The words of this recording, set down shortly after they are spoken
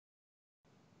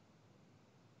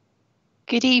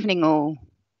Good evening all.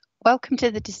 Welcome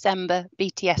to the December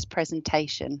BTS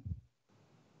presentation.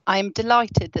 I am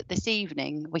delighted that this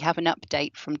evening we have an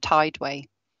update from Tideway,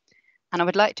 and I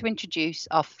would like to introduce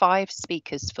our 5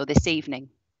 speakers for this evening.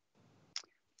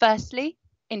 Firstly,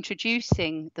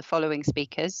 introducing the following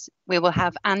speakers, we will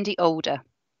have Andy Alder.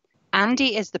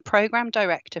 Andy is the Programme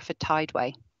Director for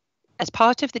Tideway, as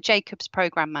part of the Jacobs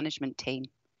Programme Management team,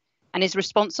 and is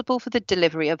responsible for the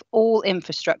delivery of all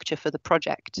infrastructure for the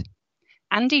project.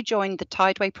 Andy joined the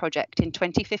Tideway Project in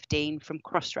 2015 from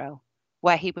Crossrail,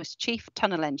 where he was Chief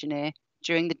Tunnel Engineer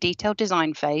during the detailed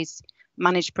design phase,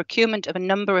 managed procurement of a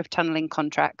number of tunnelling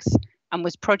contracts, and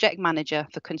was Project Manager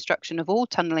for construction of all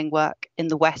tunnelling work in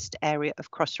the west area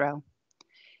of Crossrail.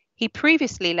 He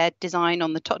previously led design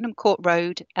on the Tottenham Court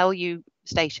Road LU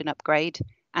station upgrade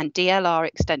and DLR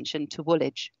extension to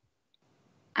Woolwich.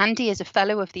 Andy is a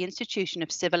Fellow of the Institution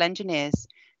of Civil Engineers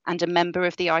and a member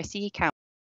of the ICE Council.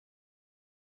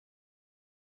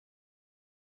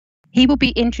 He will be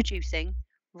introducing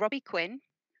Robbie Quinn.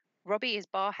 Robbie is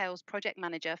Bar Hale's project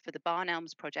manager for the Barn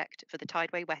Elms project for the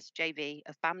Tideway West JV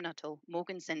of Bam Nuttall,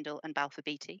 Morgan Sindall and Balfour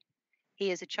Beatty.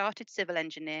 He is a chartered civil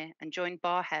engineer and joined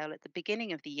Bar Hale at the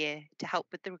beginning of the year to help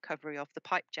with the recovery of the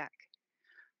pipejack.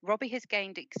 Robbie has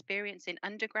gained experience in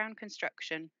underground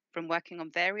construction from working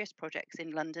on various projects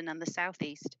in London and the South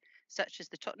East, such as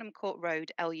the Tottenham Court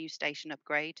Road LU station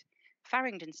upgrade,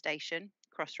 Farringdon Station,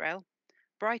 Crossrail,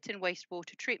 Brighton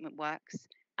Wastewater Treatment Works,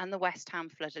 and the West Ham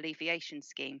Flood Alleviation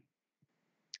Scheme.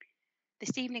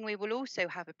 This evening we will also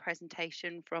have a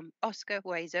presentation from Oscar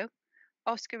Hueso.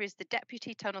 Oscar is the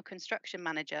Deputy Tunnel Construction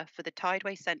Manager for the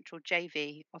Tideway Central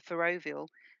JV of Ferrovial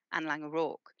and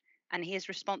Langeroog, and he is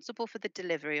responsible for the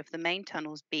delivery of the main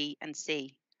tunnels B and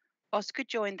C. Oscar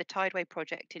joined the Tideway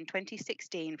Project in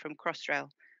 2016 from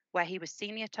Crossrail, where he was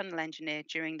Senior Tunnel Engineer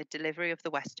during the delivery of the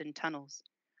Western Tunnels.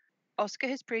 Oscar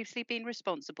has previously been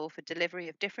responsible for delivery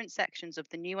of different sections of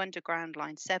the new Underground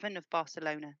Line 7 of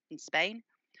Barcelona in Spain,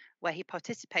 where he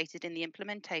participated in the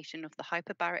implementation of the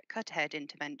Hyperbaric cut-ahead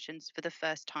interventions for the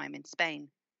first time in Spain.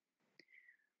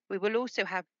 We will also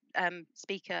have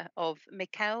speaker of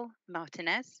Mikel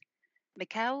Martinez.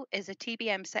 Mikel is a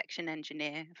TBM section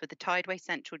engineer for the Tideway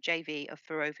Central JV of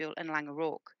Ferrovial and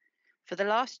Langeroog. For the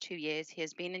last 2 years, he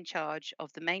has been in charge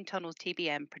of the main tunnel's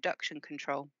TBM production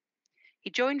control. He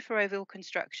joined Ferrovial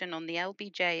Construction on the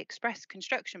LBJ Express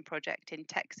construction project in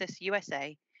Texas,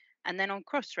 USA, and then on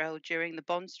Crossrail during the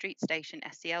Bond Street Station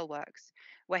SCL works,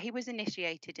 where he was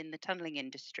initiated in the tunnelling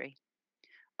industry.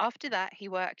 After that, he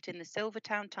worked in the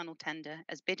Silvertown Tunnel tender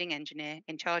as bidding engineer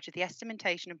in charge of the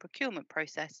estimation and procurement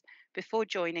process before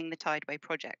joining the Tideway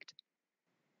Project.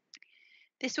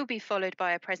 This will be followed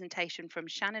by a presentation from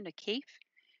Shannon O'Keefe.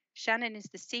 Shannon is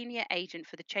the Senior Agent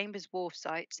for the Chambers Wharf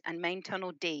sites and Main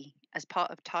Tunnel D as part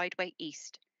of Tideway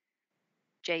East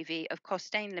JV of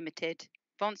Costain Limited,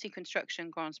 Vinci Construction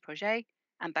Grands Projets,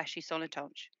 and Bachy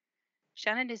Solitanche.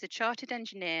 Shannon is a chartered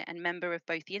engineer and member of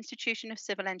both the Institution of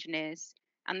Civil Engineers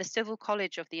and the Civil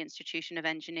College of the Institution of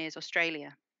Engineers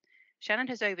Australia. Shannon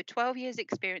has over 12 years'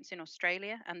 experience in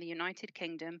Australia and the United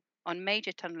Kingdom on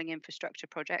major tunnelling infrastructure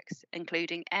projects,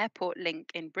 including Airport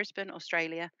Link in Brisbane,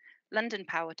 Australia, London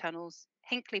Power Tunnels,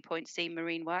 Hinkley Point C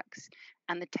Marine Works,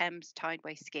 and the Thames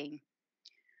Tideway Scheme.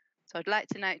 So I'd like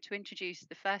to now to introduce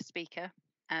the first speaker,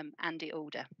 Andy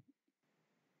Alder.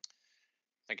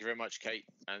 Thank you very much, Kate,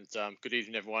 and good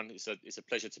evening, everyone. It's a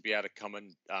pleasure to be able to come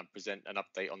and present an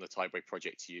update on the Tideway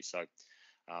project to you. So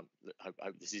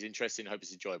hope this is interesting, hope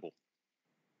it's enjoyable.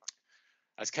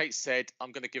 As Kate said,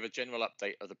 I'm going to give a general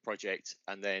update of the project,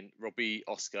 and then Robbie,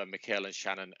 Oscar, Mikel, and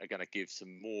Shannon are going to give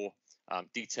some more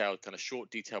detailed,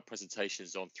 short detailed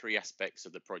presentations on 3 aspects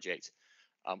of the project.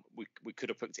 We could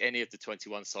have picked any of the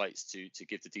 21 sites to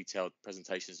give the detailed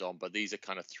presentations on, but these are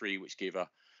 3 which give a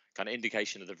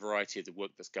indication of the variety of the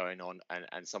work that's going on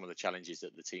and some of the challenges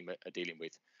that the team are dealing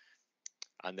with.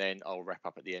 And then I'll wrap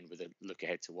up at the end with a look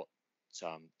ahead to what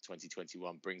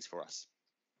 2021 brings for us.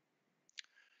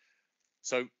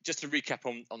 So just to recap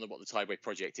on what the Tideway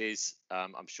project is,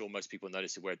 I'm sure most people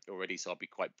noticed it already, so I'll be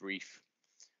quite brief.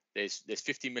 There's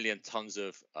 50 million tons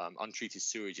of untreated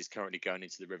sewage is currently going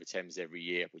into the River Thames every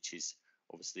year, which is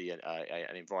obviously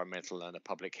an environmental and a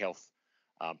public health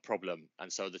problem.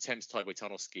 And so the Thames Tideway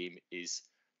Tunnel Scheme is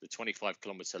the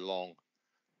 25-kilometre long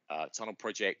tunnel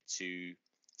project to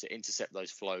intercept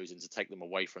those flows and to take them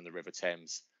away from the River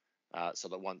Thames, so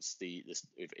that once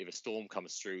if a storm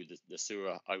comes through, the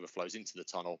sewer overflows into the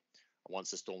tunnel, and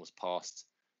once the storm has passed,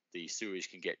 the sewage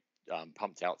can get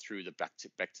pumped out through the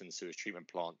Beckton sewage treatment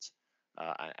plant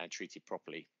and treated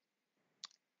properly.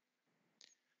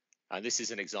 And this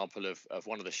is an example of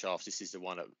one of the shafts. This is the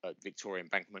one at Victoria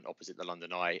Embankment opposite the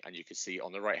London Eye. And you can see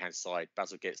on the right-hand side,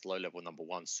 Bazalgette's low-level number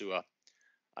 1 sewer,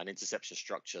 an interception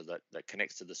structure that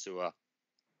connects to the sewer.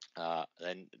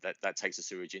 Then that takes the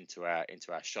sewage into our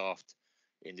shaft,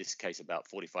 in this case about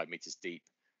 45 meters deep,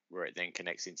 where it then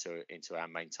connects into our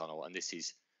main tunnel. And this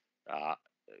is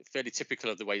fairly typical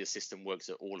of the way the system works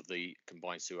at all of the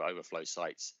combined sewer overflow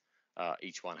sites.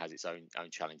 Each one has its own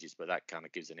challenges, but that kind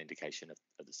of gives an indication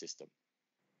of the system.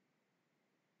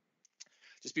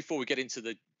 Just before we get into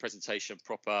the presentation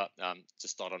proper, to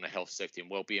start on a health, safety and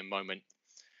wellbeing moment.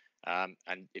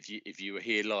 And if you were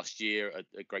here last year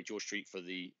at Great George Street for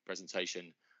the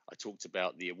presentation, I talked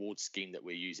about the award scheme that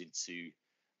we're using to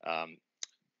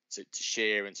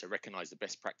share and to recognise the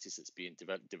best practice that's being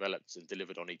developed and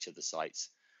delivered on each of the sites.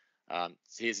 So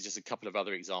here's just a couple of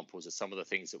other examples of some of the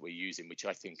things that we're using, which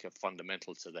I think are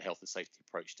fundamental to the health and safety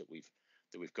approach that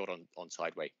we've got on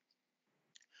Tideway.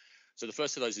 So the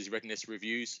first of those is readiness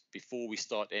reviews. Before we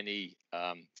start any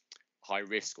high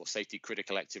risk or safety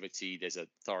critical activity, there's a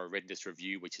thorough readiness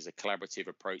review, which is a collaborative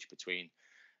approach between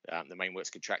the main works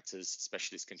contractors,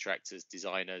 specialist contractors,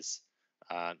 designers,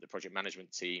 the project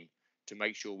management team, to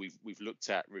make sure we've looked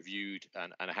at, reviewed,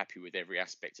 and are happy with every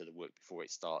aspect of the work before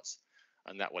it starts.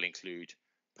 And that will include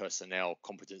personnel,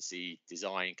 competency,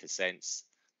 design, consents,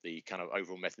 the kind of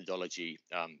overall methodology,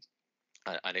 and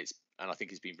I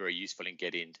think it's been very useful in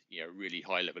getting really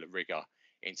high level of rigor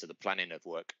into the planning of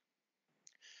work.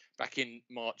 Back in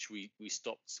March, we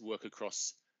stopped work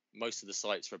across most of the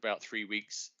sites for about 3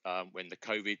 weeks when the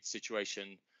COVID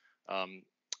situation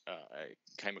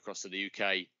came across to the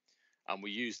UK. And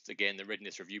we used, again, the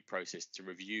readiness review process to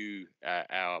review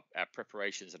our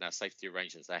preparations and our safety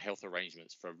arrangements, our health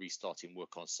arrangements for restarting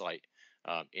work on site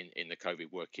in the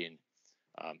COVID working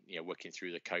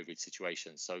through the COVID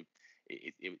situation. So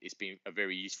it's been a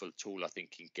very useful tool, I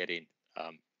think, in getting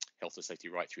health and safety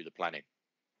right through the planning.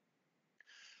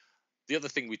 The other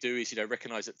thing we do is,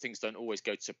 recognise that things don't always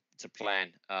go to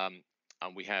plan,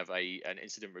 and we have an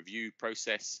incident review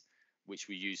process which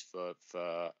we use for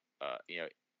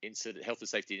health and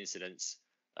safety incidents,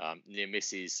 near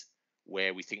misses,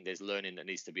 where we think there's learning that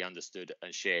needs to be understood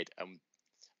and shared. And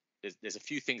there's a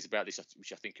few things about this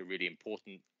which I think are really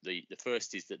important. The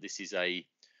first is that this is a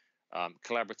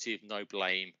collaborative, no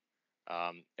blame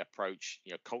approach.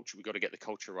 Culture, we've got to get the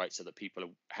culture right so that people are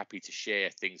happy to share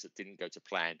things that didn't go to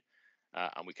plan,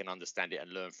 and we can understand it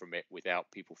and learn from it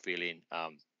without people feeling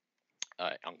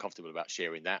uncomfortable about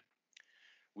sharing that.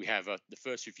 We have the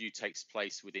first review takes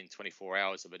place within 24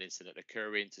 hours of an incident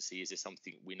occurring to see, is there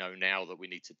something we know now that we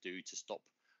need to do to stop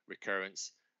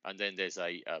recurrence? And then there's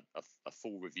a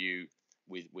full review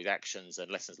with actions and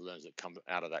lessons learned that come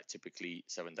out of that, typically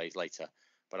 7 days later.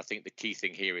 But I think the key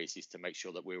thing here is to make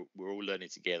sure that we're all learning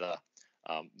together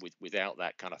without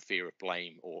that kind of fear of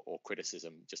blame or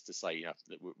criticism, just to say,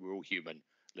 that we're all human.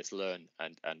 Let's learn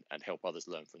and help others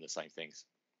learn from the same things.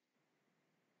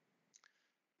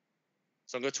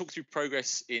 So I'm going to talk through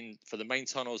progress for the main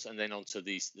tunnels and then onto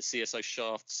the CSO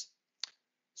shafts.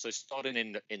 So starting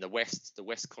in the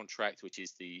west contract, which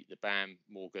is the BAM,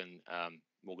 Morgan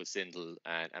Sindel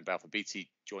and Balfour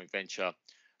Beatty joint venture,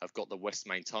 I've got the West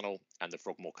Main Tunnel and the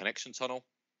Frogmore Connection Tunnel.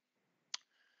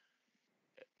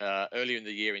 Earlier in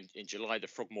the year, in July, the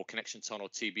Frogmore Connection Tunnel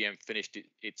TBM finished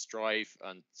its drive,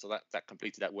 and so that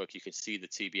completed that work. You can see the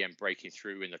TBM breaking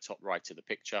through in the top right of the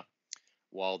picture,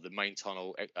 while the main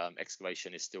tunnel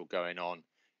excavation is still going on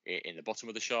in the bottom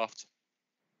of the shaft.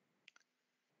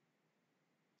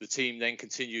 The team then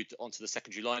continued onto the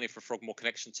secondary lining for Frogmore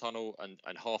Connection Tunnel,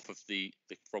 and half of the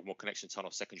Frogmore Connection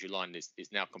Tunnel secondary line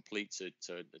is now complete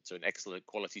to an excellent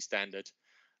quality standard.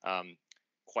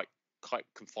 Quite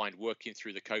confined working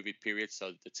through the COVID period,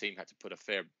 so the team had to put a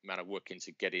fair amount of work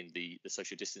into getting the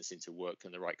social distancing to work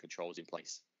and the right controls in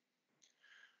place.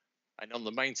 And on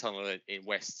the main tunnel in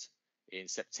West, in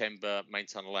September, main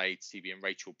tunnel A, TBM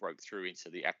Rachel broke through into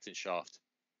the Acton shaft,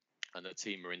 and the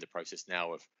team are in the process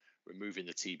now of removing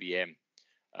the TBM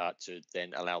to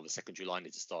then allow the secondary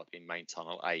lining to start in main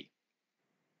tunnel A.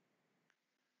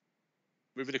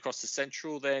 Moving across to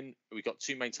Central, then we've got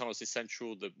two main tunnels in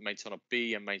Central, the main tunnel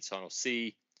B and main tunnel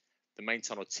C. The main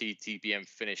tunnel T TBM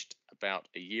finished about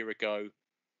a year ago.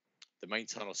 The main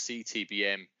tunnel C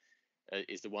TBM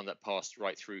is the one that passed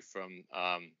right through from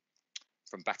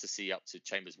Battersea up to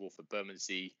Chambers Wharf at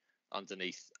Bermondsey,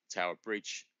 underneath Tower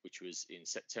Bridge, which was in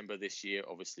September this year.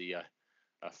 Obviously, a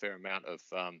fair amount of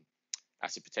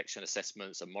asset protection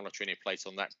assessments and monitoring in place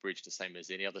on that bridge, the same as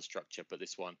any other structure, but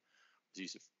this one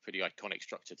was a pretty iconic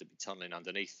structure to be tunneling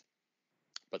underneath.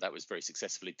 But that was very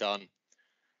successfully done.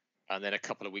 And then a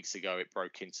couple of weeks ago, it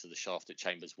broke into the shaft at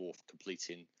Chambers Wharf,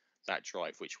 completing that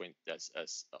drive, which went,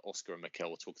 as Oscar and Mikel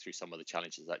will talk through some of the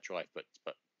challenges of that drive, but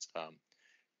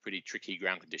pretty tricky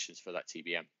ground conditions for that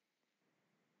TBM.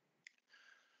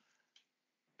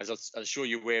 As I'm sure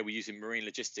you're aware, we're using marine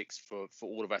logistics for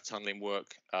all of our tunneling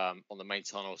work on the main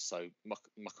tunnel, so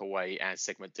muck away and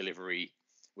segment delivery,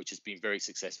 which has been very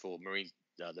successful.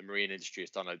 The marine industry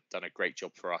has done a great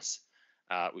job for us.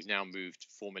 We've now moved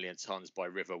 4 million tons by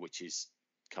river, which is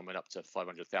coming up to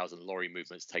 500,000 lorry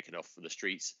movements taken off for the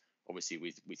streets, obviously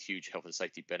with huge health and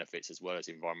safety benefits as well as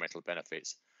environmental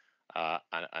benefits.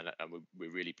 And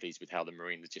we're really pleased with how the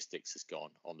marine logistics has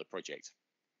gone on the project.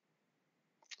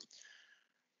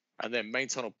 And then main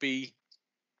tunnel B,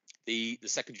 the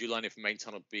secondary lining for main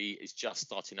tunnel B is just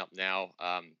starting up now.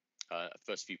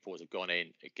 First few pours have gone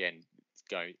in. Again,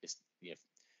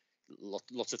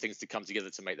 lots of things to come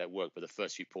together to make that work, but the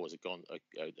first few pours have gone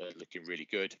are looking really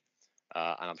good.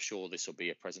 And I'm sure this will be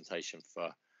a presentation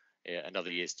for another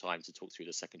year's time to talk through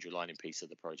the secondary lining piece of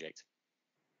the project.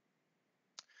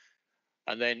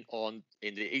 And then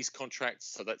in the East contract,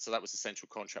 so that was the central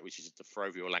contract, which is the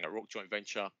Ferrovia Langer Rock joint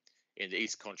venture. In the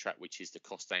East contract, which is the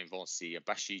Costain Vancy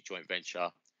Abashi joint venture,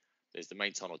 there's the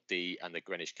main tunnel D and the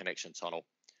Greenwich Connection Tunnel.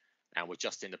 And we're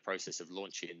just in the process of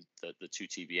launching the 2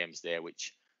 TBMs there,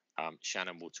 which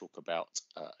Shannon will talk about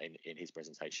in his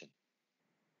presentation.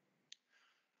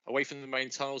 Away from the main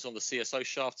tunnels on the CSO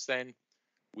shafts then,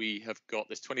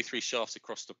 there's 23 shafts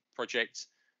across the project.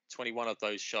 21 of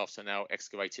those shafts are now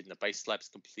excavated and the base slabs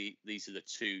complete. These are the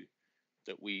 2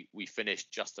 that we finished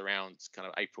just around kind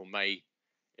of April, May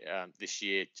this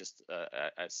year, just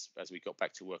as we got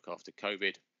back to work after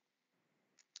COVID.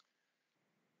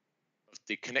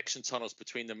 The connection tunnels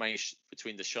between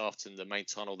the shaft and the main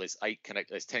tunnel, there's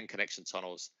 10 connection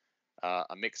tunnels,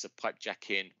 a mix of pipe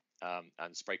jacking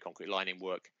and spray concrete lining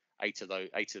work. 8 of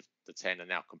the 10 are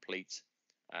now complete,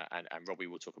 and Robbie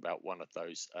will talk about one of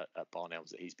those at Barn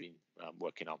Elms that he's been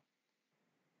working on.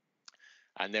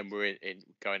 And then we're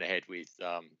going ahead with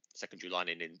secondary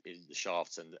lining in the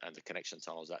shafts and the connection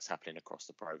tunnels. That's happening across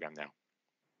the program now.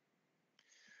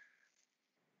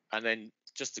 And then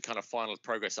just the kind of final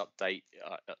progress update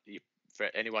for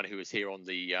anyone who was here on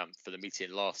the for the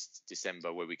meeting last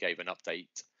December where we gave an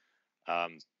update.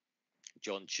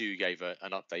 John Chu gave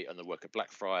an update on the work at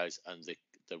Blackfriars and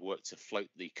the work to float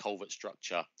the culvert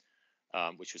structure,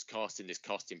 which was cast in this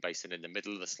casting basin in the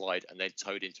middle of the slide and then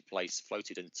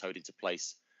floated and towed into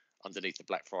place underneath the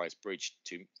Blackfriars Bridge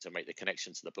to make the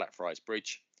connection to the Blackfriars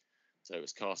Bridge. So it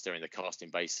was cast there in the casting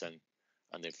basin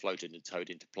and then floated and towed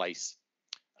into place.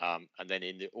 And then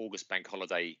in the August bank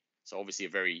holiday, so obviously a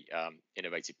very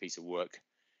innovative piece of work.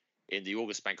 In the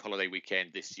August bank holiday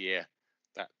weekend this year,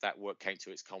 that work came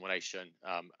to its culmination,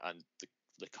 and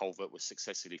the culvert was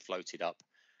successfully floated up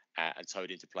and towed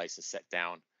into place and set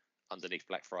down underneath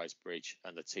Blackfriars Bridge.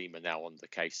 And the team are now on the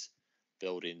case,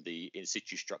 building the in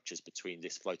situ structures between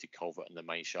this floated culvert and the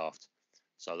main shaft.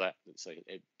 So that's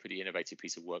a pretty innovative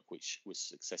piece of work, which was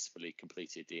successfully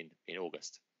completed in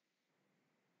August.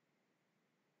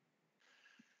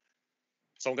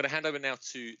 So I'm going to hand over now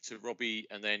to Robbie,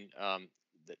 and then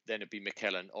it'll be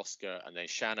Mikel and Oscar, and then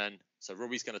Shannon. So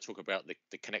Robbie's going to talk about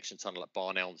the connection tunnel at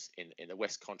Barn Elms in the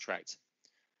West contract.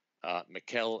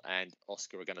 Mikel and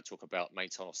Oscar are going to talk about main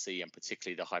tunnel C and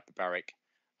particularly the hyperbaric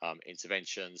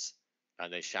interventions,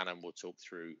 and then Shannon will talk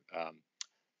through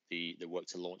the work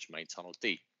to launch main tunnel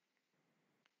D.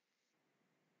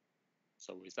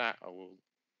 So with that, I will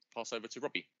pass over to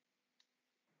Robbie.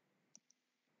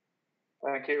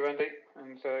 Thank you, Andy,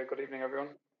 and good evening, everyone.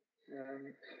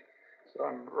 So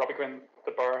I'm Robbie Quinn,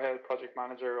 the Barhead Project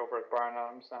Manager over at Barn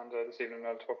Elms, and this evening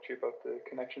I'll talk to you about the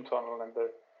connection tunnel and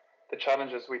the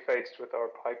challenges we faced with our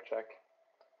pipe jack.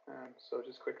 So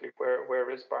just quickly,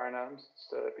 where is Barn Elms?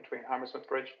 It's between Hammersmith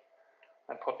Bridge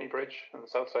and Putney Bridge on the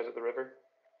south side of the river.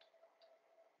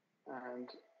 And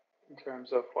in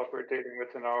terms of what we're dealing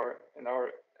with in our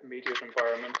immediate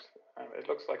environment, it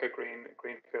looks like a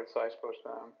greenfield site, but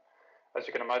as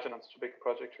you can imagine, on such a big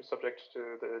project, you're subject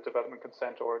to the development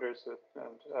consent orders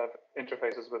and have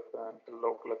interfaces with the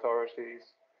local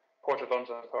authorities, Port of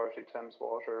London Authority, Thames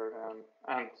Water,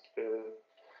 and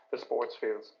the sports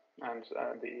fields, and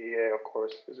the EA, of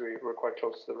course, because we're quite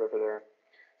close to the river there.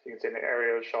 So you can see an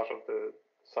aerial shot of the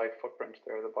site footprint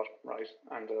there at the bottom right,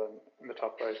 and in the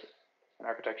top right, an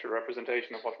architectural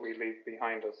representation of what we leave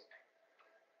behind us.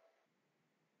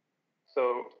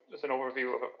 So just an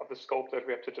overview of the scope that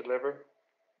we have to deliver.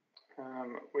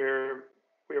 We're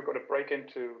going to break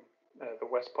into the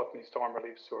West Putney storm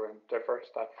relief sewer and divert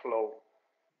that flow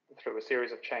through a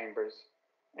series of chambers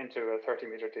into a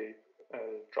 30-metre deep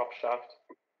drop shaft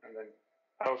and then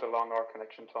out along our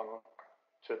connection tunnel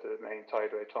to the main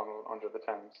Tideway tunnel under the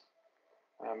Thames.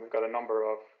 We've got a number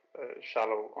of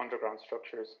shallow underground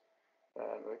structures,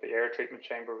 like the air treatment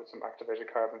chamber with some activated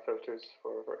carbon filters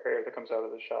for air that comes out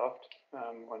of the shaft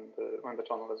when the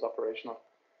tunnel is operational,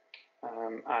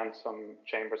 and some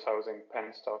chambers housing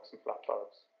penstocks and flat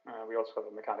valves. We also have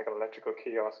a mechanical electrical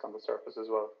kiosk on the surface as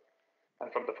well.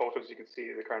 And from the photos, you can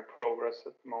see the current progress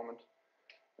at the moment.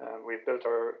 We've built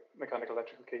our mechanical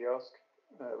electrical kiosk.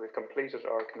 We've completed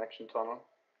our connection tunnel.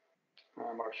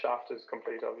 Our shaft is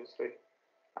complete, obviously.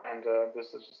 And this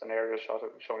is just an aerial shot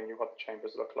of showing you what the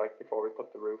chambers look like before we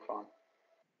put the roof on.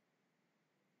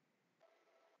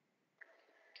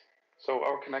 So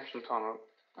our connection tunnel,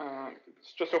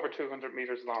 it's just over 200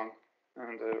 meters long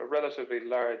and a relatively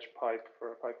large pipe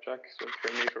for a pipe jack, so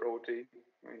 3 meter OD.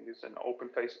 We used an open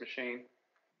face machine,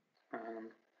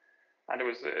 and it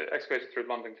was excavated through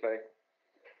London clay.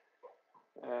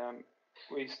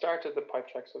 We started the pipe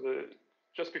jack, so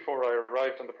just before I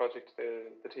arrived on the project,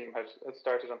 the team had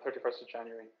started on 31st of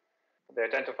January. They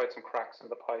identified some cracks in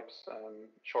the pipes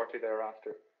shortly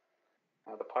thereafter.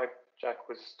 The pipe jack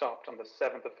was stopped on the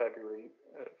 7th of February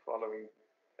following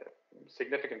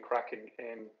significant cracking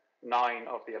in 9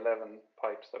 of the 11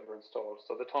 pipes that were installed.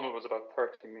 So the tunnel was about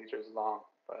 30 meters long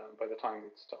by the time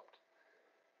we'd stopped.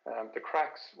 The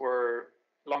cracks were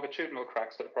longitudinal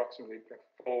cracks at approximately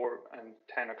 4 and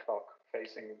 10 o'clock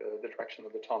facing the direction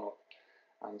of the tunnel.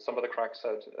 And some of the cracks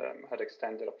had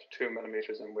extended up to 2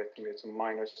 millimeters in width, and we had some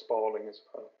minor spalling as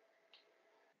well.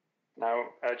 Now,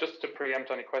 just to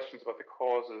preempt any questions about the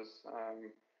causes,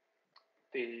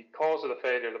 the cause of the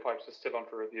failure of the pipes is still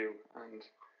under review, and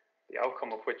the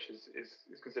outcome of which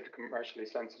is considered commercially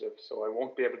sensitive. So I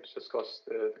won't be able to discuss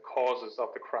the causes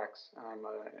of the cracks.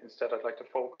 Instead, I'd like to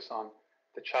focus on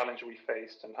the challenge we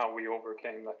faced and how we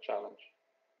overcame that challenge.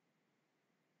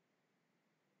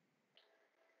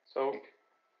 So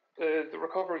the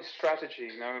recovery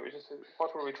strategy, now,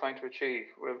 what were we trying to achieve?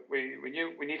 Well, we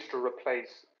knew we needed to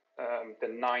replace the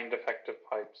 9 defective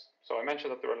pipes. So I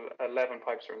mentioned that there were 11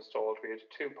 pipes were installed. We had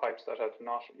 2 pipes that had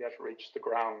not yet reached the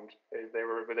ground. They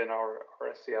were within our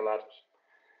SCL adit.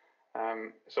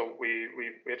 So we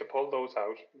had to pull those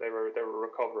out. They were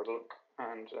recoverable,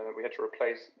 and we had to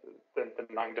replace the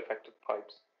 9 defective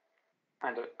pipes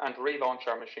and relaunch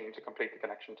our machine to complete the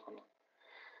connection tunnel.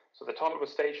 So the tunnel was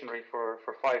stationary for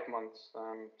 5 months.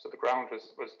 So the ground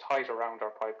was tight around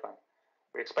our pipeline.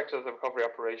 We expected that the recovery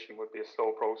operation would be a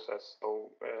slow process.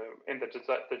 So in the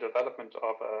development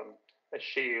of a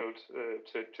shield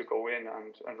to go in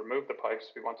and remove the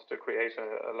pipes, we wanted to create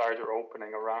a larger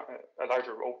opening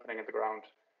in the ground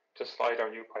to slide our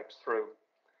new pipes through.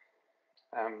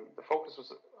 The focus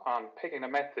was on picking a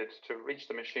method to reach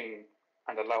the machine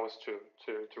and allow us to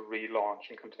relaunch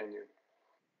and continue.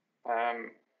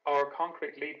 Our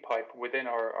concrete lead pipe within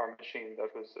our machine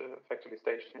that was effectively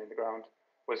stationary in the ground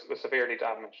was severely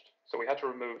damaged. So we had to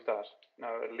remove that.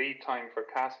 Now, lead time for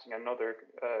casting another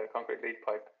concrete lead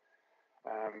pipe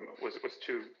was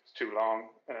too long.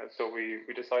 So we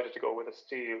decided to go with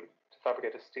to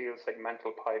fabricate a steel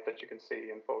segmental pipe that you can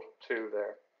see in photo 2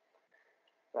 there.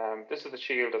 This is the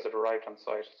shield as it arrived on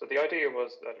site. So the idea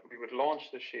was that we would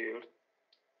launch the shield.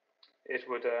 It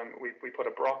would we put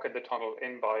a brock in the tunnel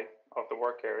in-by of the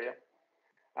work area,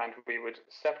 and we would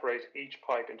separate each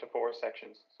pipe into 4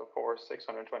 sections, so 4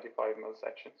 625 mil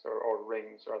sections, or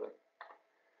rings rather.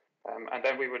 And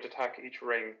then we would attack each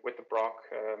ring with the brock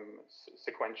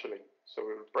sequentially. So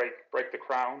we would break the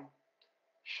crown,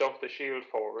 shove the shield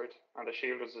forward, and the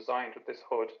shield was designed with this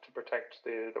hood to protect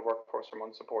the workforce from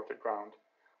unsupported ground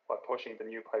while pushing the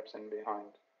new pipes in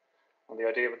behind. And the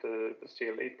idea with the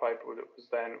steel lead pipe was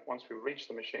then, once we reached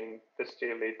the machine, this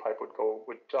steel lead pipe would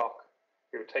dock.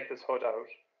 We would take this hood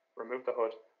out, remove the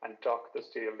hood, and dock the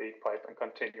steel lead pipe and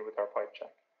continue with our pipe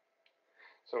jack.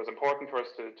 So it was important for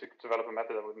us to develop a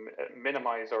method that would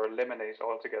minimize or eliminate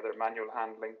altogether manual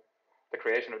handling, the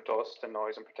creation of dust and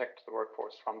noise, and protect the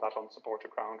workforce from that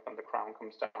unsupported ground when the crown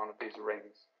comes down of these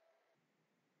rings.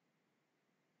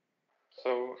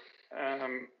 So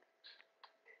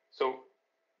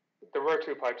there were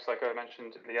 2 pipes, like I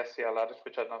mentioned, in the SCL adit,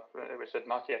 which had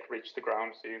not yet reached the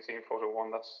ground. So you can see in photo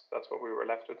 1, that's what we were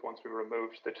left with once we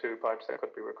removed the 2 pipes that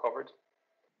could be recovered.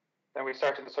 Then we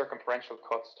started the circumferential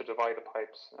cuts to divide the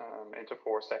pipes into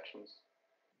 4 sections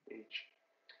each.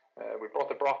 We brought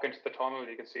the brock into the tunnel.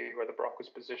 You can see where the brock was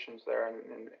positioned there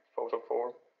in photo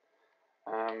 4.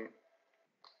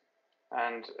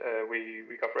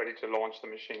 We got ready to launch the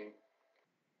machine.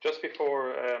 Just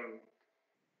before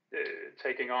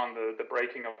taking on the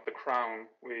breaking of the crown,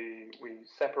 we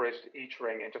separated each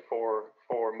ring into four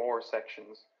more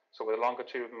sections. So with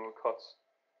longitudinal cuts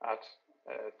at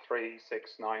 3,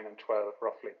 6, 9, and 12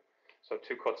 roughly. So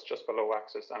 2 cuts just below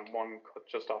axis and 1 cut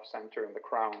just off center in the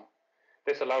crown.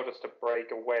 This allowed us to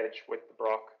break a wedge with the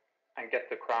brock and get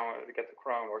the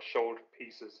crown or shoulder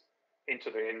pieces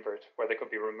into the invert, where they could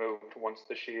be removed once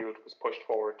the shield was pushed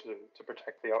forward to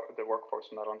protect the workforce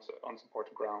from that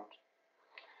unsupported ground.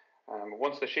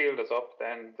 Once the shield is up,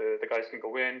 then the guys can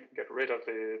go in, get rid of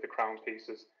the crown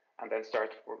pieces, and then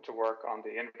start to work on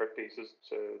the invert pieces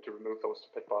to remove those to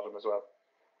pit bottom as well.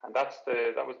 And that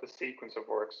was the sequence of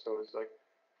work. So it's like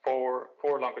four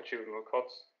longitudinal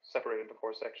cuts separated into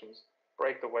 4 sections,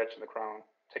 break the wedge in the crown,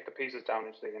 take the pieces down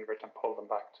into the invert and pull them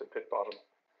back to pit bottom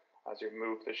as you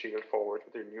move the shield forward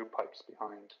with your new pipes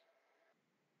behind.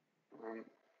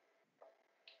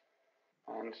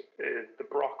 And the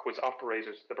brock was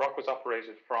operated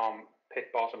from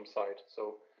pit bottom side.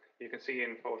 So you can see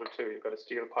in photo 2, you've got a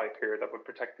steel pipe here that would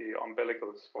protect the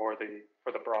umbilicals for the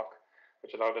brock,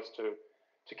 which allowed us to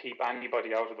keep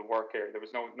anybody out of the work area. There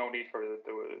was no need for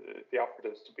the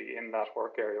operatives to be in that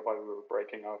work area while we were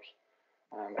breaking out.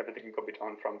 Everything could be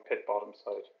done from pit bottom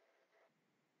side.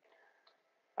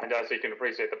 And as you can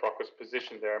appreciate, the brock was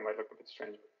positioned there. It might look a bit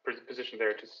strange, positioned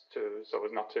there so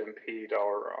as not to impede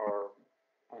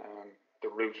the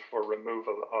route for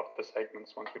removal of the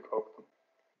segments once we broke them.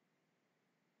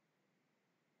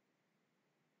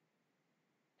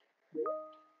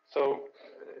 So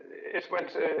it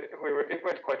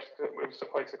was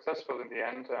quite successful in the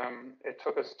end. It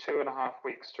took us 2.5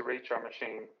 weeks to reach our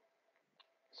machine.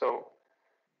 So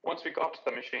once we got to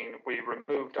the machine, we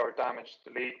removed our damaged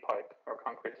lead pipe, our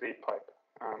concrete lead pipe.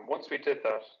 Once we did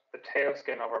that, the tail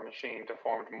skin of our machine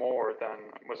deformed more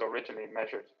than was originally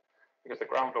measured because the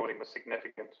ground loading was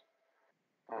significant.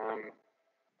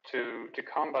 To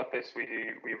combat this, we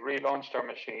relaunched our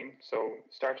machine. So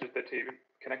connected the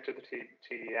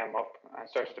TEM up and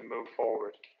started to move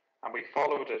forward. And we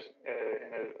followed it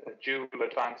in a dual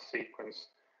advance sequence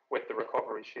with the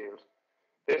recovery shield.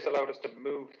 This allowed us to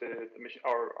move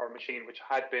our machine, which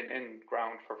had been in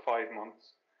ground for 5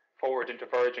 months, forward into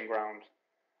virgin ground,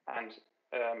 and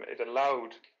it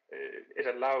allowed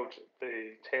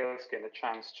the tail skin a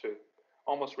chance to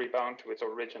almost rebound to its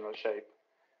original shape,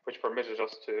 which permitted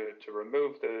us to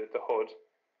remove the hood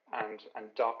and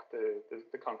dock the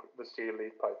steel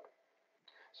lead pipe.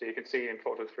 So you can see in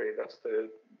photo 3, that's the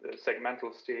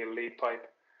segmental steel lead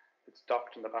pipe. It's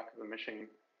docked in the back of the machine.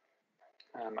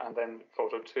 And then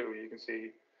photo 2, you can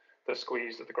see the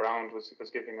squeeze that the ground was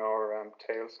giving our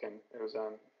tail skin. It was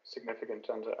significant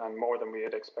and more than we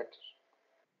had expected.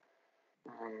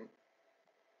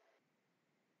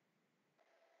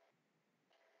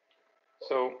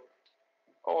 So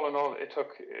all in all, it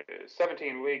took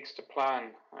 17 weeks to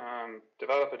plan,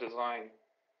 develop a design,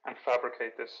 and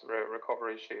fabricate this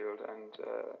recovery shield and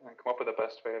come up with the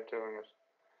best way of doing it.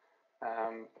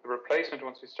 The replacement,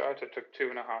 once we started, took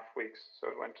 2.5 weeks, so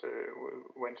it went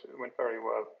very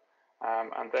well.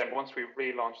 And then once we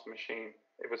relaunched the machine,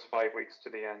 it was 5 weeks to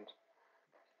the end.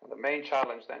 And the main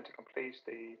challenge then to complete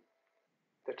the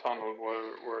tunnel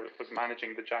was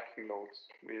managing the jacking loads.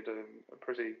 We had a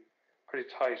pretty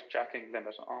tight jacking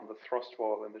limit on the thrust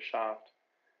wall in the shaft,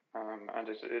 and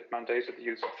it mandated the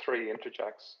use of 3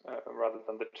 interjacks rather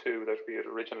than the 2 that we had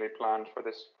originally planned for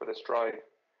this drive.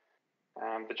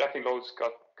 The jacking loads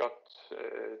got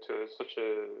to such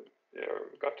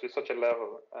a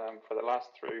level for the last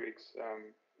 3 weeks.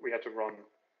 We had to run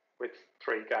with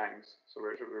 3 gangs, so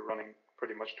we were running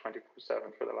pretty much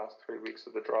 24/7 for the last 3 weeks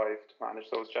of the drive to manage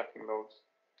those jacking loads.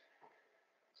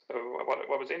 So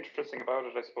what was interesting about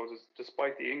it, I suppose, is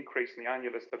despite the increase in the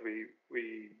annulus that we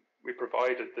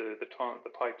provided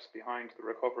the pipes behind the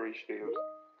recovery shield,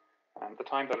 the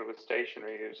time that it was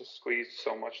stationary, it was just squeezed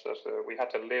so much that we had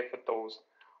to live with those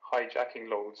high jacking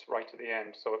loads right to the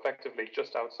end. So effectively,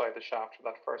 just outside the shaft for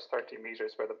that first 30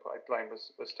 meters where the pipeline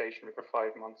was stationary for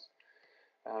 5 months,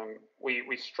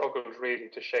 we struggled really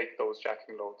to shake those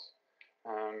jacking loads,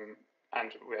 and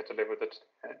we had to live with it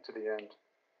to the end.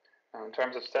 In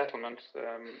terms of settlement,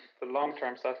 the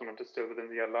long-term settlement is still within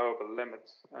the allowable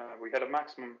limits. We had a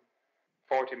maximum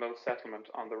 40 mil settlement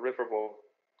on the river wall,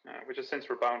 which has since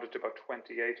rebounded to about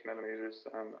 28 millimeters,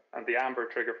 and the amber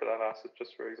trigger for that asset,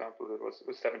 just for example, it was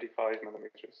 75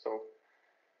 millimeters, so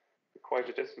quite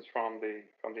a distance from the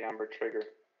amber trigger.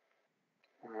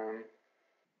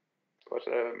 But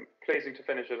pleasing to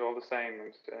finish it all the same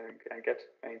and get to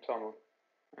the main tunnel,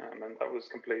 and that was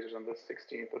completed on the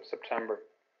 16th of September.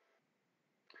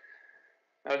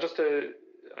 Now, just to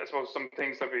I suppose some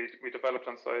things that we developed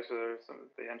on site, or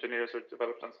the engineers are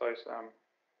developed on site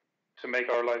to make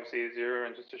our lives easier,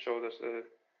 and just to show that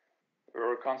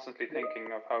we're constantly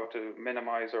thinking of how to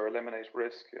minimize or eliminate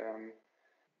risk.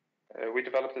 We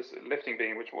developed this lifting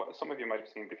beam, which some of you might have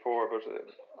seen before, but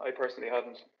I personally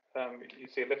hadn't. You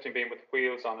see a lifting beam with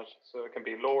wheels on it, so it can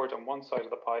be lowered on one side of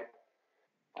the pipe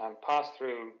and pass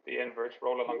through the invert,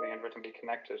 roll along the invert, and be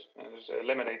connected. And it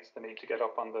eliminates the need to get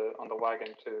up on the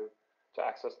wagon to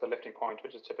access the lifting point,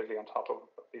 which is typically on top of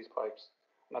these pipes.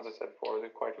 And as I said before, they're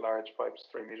quite large pipes,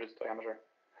 3 meters diameter.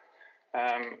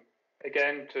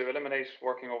 Again, to eliminate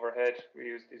working overhead, we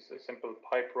use these simple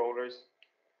pipe rollers.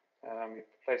 You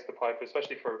place the pipe,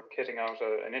 especially for kitting out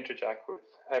an interjack with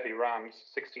heavy rams,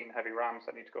 16 heavy rams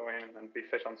that need to go in and be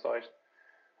fit on site.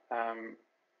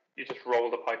 You just roll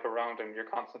the pipe around and you're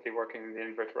constantly working in the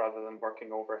invert rather than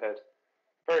working overhead.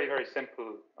 Very, very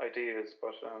simple ideas,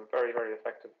 but very, very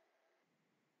effective.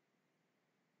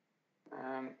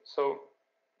 So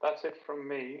that's it from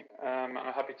me. I'm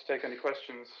happy to take any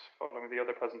questions following the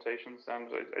other presentations. And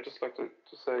I'd just like to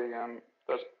say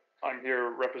that I'm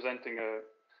here representing a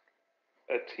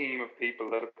team of people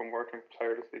that have been working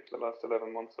tirelessly for the last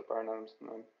 11 months at Elms, and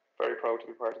I'm very proud to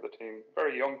be part of the team.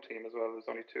 Very young team as well. There's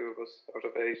only 2 of us out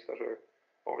of 8 that are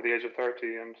over the age of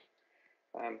 30, and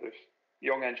there's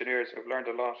young engineers who have learned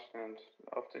a lot. And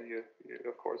often you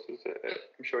of course,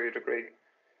 I'm sure you'd agree,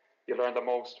 you learn the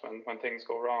most when things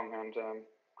go wrong. And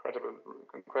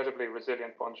incredibly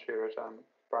resilient bunch here at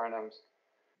Elms.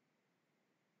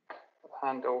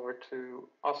 Hand over to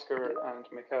Oscar and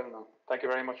Mikel now. Thank you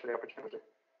very much for the opportunity.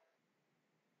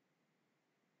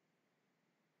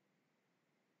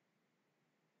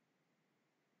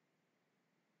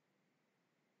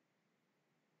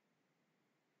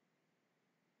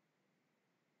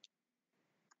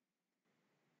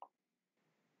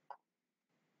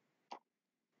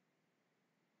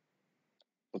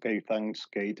 Okay, thanks,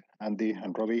 Kate, Andy,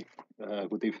 and Robbie.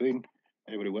 Good evening,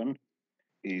 everyone.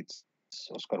 It's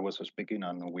Oscar Hueso speaking,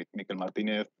 and with Mikel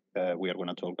Martinez, we are going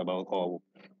to talk about how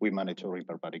we manage our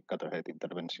hyperbaric cutterhead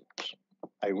interventions.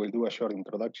 I will do a short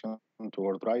introduction to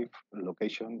our drive,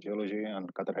 location, geology,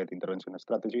 and cutterhead intervention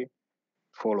strategy,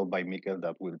 followed by Mikel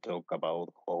that will talk about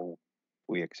how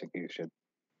we executed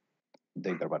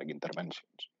the hyperbaric interventions.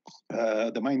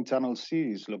 The main channel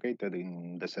C is located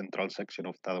in the central section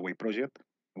of Tideway Project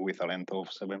with a length of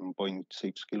 7.6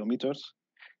 kilometers.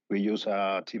 We use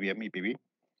a TBM EPB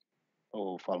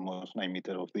of almost 9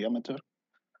 meters of diameter.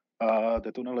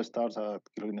 The tunnel starts at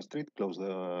Killeen Street, close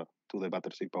to the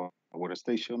Battersea Power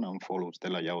Station, and follows the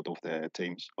layout of the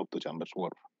Thames up to Chambers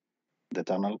Wharf. The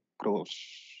tunnel crosses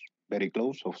very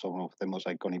close of some of the most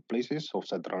iconic places of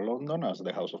central London, as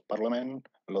the House of Parliament,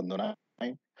 London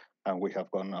Eye, and we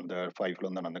have gone under 5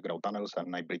 London Underground tunnels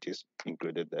and 9 bridges,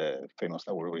 included the famous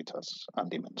Tower Bridge, as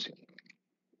Andy mentioned.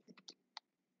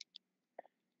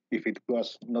 If it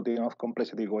was not enough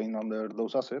complexity going under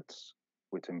those assets,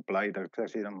 which implied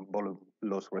excessive and volume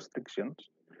loss restrictions,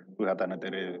 we had an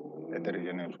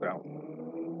heterogeneous ground.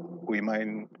 We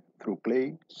mine through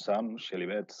clay, sand, shelly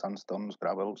beds, sandstones,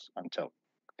 gravels, and chalk.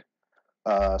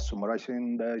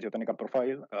 Summarizing the geotechnical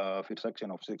profile, first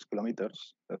section of 6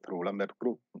 kilometers through Lambert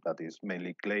Group, that is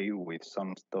mainly clay with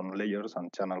sandstone layers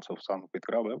and channels of sand with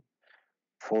gravel,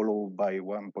 followed by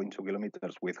 1.2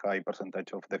 kilometers with high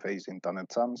percentage of the phase in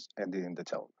tunneled sands, ending in the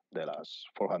chalk, the last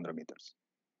 400 meters.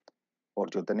 Our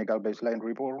geotechnical baseline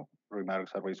report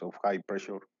remarks a risk of high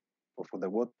pressure of the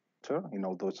water in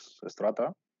all those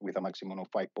strata, with a maximum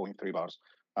of 5.3 bars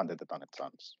under the tunneled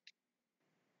sands.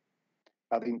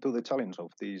 Adding to the challenge of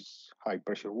this high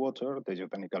pressure water, the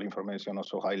geotechnical information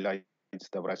also highlights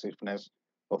the abrasiveness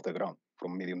of the ground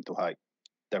from medium to high.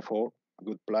 Therefore,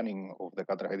 good planning of the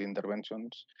cutterhead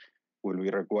interventions will be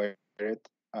required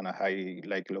and a high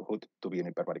likelihood to be in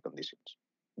hyperbaric conditions.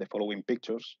 The following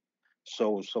pictures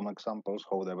show some examples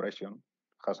how the abrasion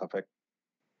has affected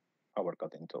our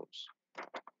cutting tools.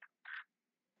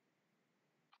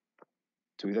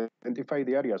 To identify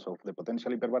the areas of the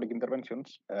potential hyperbaric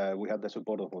interventions, we had the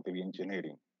support of OTB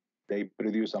Engineering. They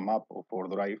produced a map of our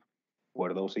drive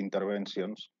where those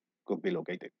interventions could be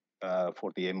located.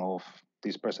 For the aim of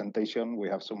this presentation, we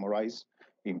have summarized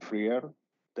in free air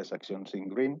the sections in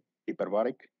green,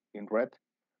 hyperbaric in red,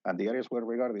 and the areas where,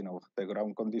 regarding of the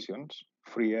ground conditions,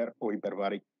 free air or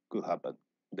hyperbaric could happen,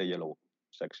 the yellow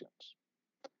sections.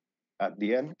 At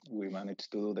the end, we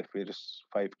managed to do the first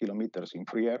 5 kilometers in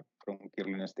free air from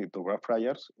Killeen Street to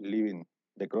Greyfriars, leaving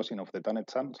the crossing of the tunneled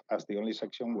sands as the only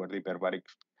section where the hyperbaric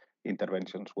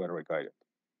interventions were required.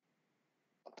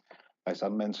 As I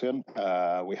mentioned,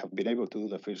 we have been able to do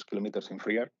the first kilometers in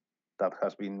free air, that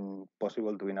has been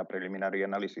possible doing a preliminary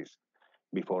analysis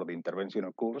before the intervention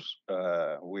occurs.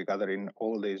 We gathering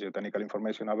all the geotechnical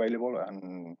information available,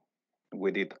 and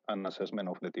we did an assessment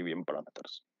of the TBM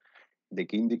parameters. The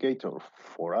key indicator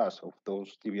for us of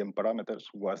those TBM parameters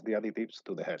was the additives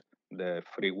to the head, the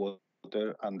free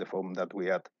water and the foam that we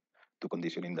had to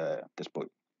condition in the spoil.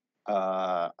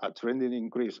 A trending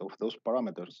increase of those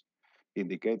parameters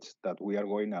indicates that we are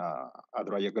going a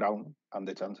drier ground, and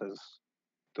the chances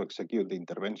to execute the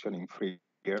intervention in free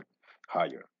air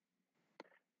higher.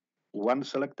 Once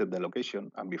selected the location,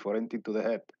 and before entering to the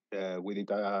head, we did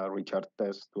a recharge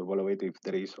test to evaluate if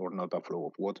there is or not a flow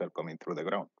of water coming through the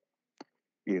ground.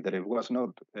 If there was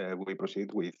not, we proceed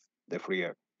with the free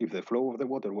air. If the flow of the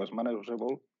water was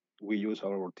manageable, we use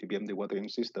our TBM dewatering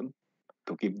system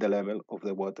to keep the level of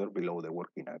the water below the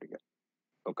working area.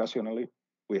 Occasionally,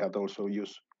 we had also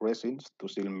used resins to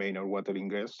seal minor water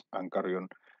ingress and carry on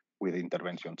with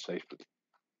intervention safely.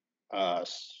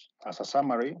 As a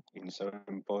summary, in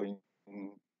 7.6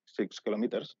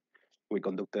 kilometers, we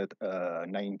conducted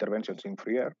 9 interventions in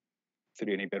free air,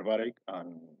 3 in Hyperbaric,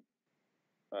 and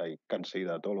I can see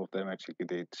that all of them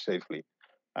executed safely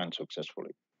and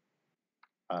successfully.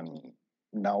 And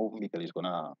now Mikel is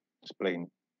gonna explain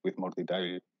with more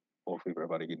detail of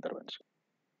Hyperbaric intervention.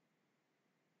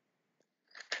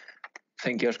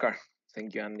 Thank you, Oscar.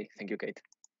 Thank you, Andy. Thank you, Kate.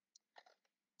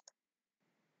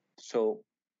 So,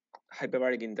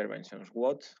 hyperbaric interventions: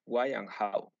 what, why, and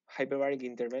how? Hyperbaric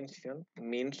intervention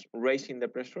means raising the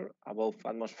pressure above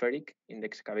atmospheric in the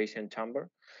excavation chamber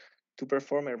to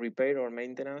perform a repair or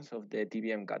maintenance of the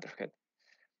TBM cutter head.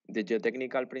 The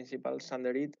geotechnical principles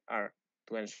under it are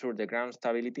to ensure the ground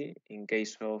stability in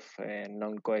case of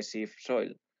non-cohesive soil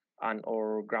and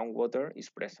or groundwater is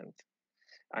present.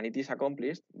 And it is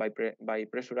accomplished by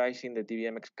pressurizing the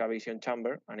TBM excavation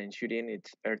chamber and ensuring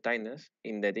its airtightness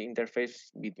in the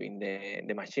interface between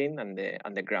the machine and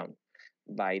the ground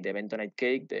by the bentonite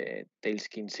cake, the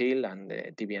tailskin seal, and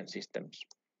the TBM systems.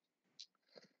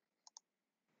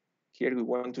 Here we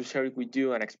want to share with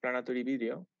you an explanatory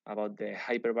video about the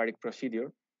hyperbaric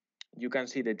procedure. You can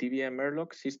see the TBM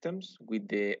airlock systems with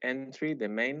the entry, the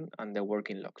main, and the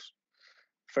working locks.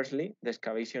 Firstly, the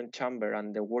excavation chamber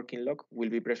and the working lock will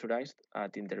be pressurized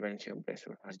at intervention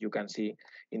pressure. As you can see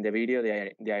in the video,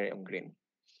 they are on green.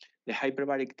 The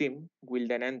hyperbaric team will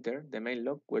then enter the main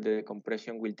lock, where the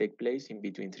compression will take place in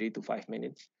between 3 to 5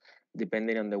 minutes,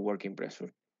 depending on the working pressure.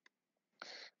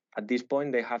 At this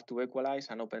point, they have to equalize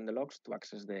and open the locks to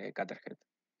access the cutter head.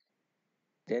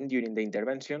 Then, during the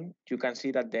intervention, you can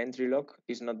see that the entry lock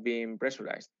is not being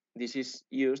pressurized. This is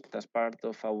used as part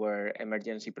of our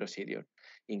emergency procedure.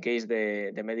 In case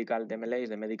the medical MLAs,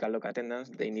 the medical lock attendants,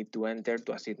 they need to enter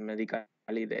to assist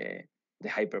medically the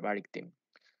hyperbaric team.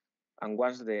 And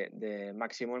once the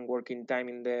maximum working time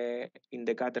in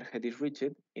the cutter head is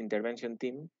reached, intervention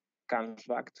team comes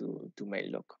back to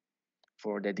main lock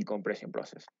for the decompression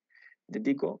process. The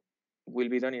deco will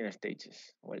be done in stages.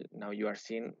 Well, now you are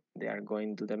seeing they are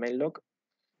going to the main lock.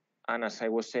 And as I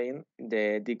was saying,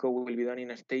 the deco will be done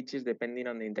in stages depending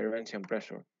on the intervention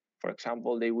pressure. For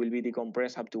example, they will be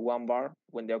decompressed up to 1 bar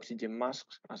when the oxygen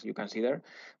masks, as you can see there,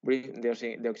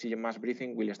 the oxygen mask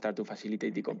breathing will start to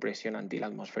facilitate decompression until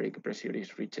atmospheric pressure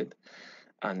is reached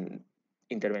and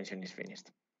intervention is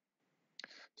finished.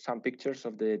 Some pictures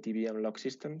of the TBM lock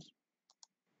systems.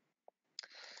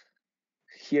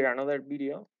 Here another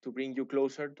video to bring you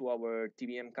closer to our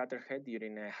TBM cutter head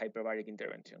during a hyperbaric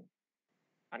intervention.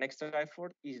 An extra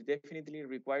effort is definitely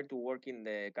required to work in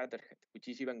the cutter head, which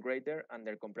is even greater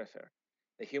under compressor.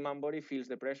 The human body feels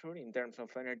the pressure in terms of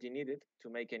energy needed to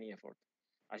make any effort,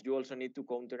 as you also need to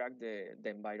counteract the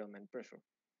environment pressure.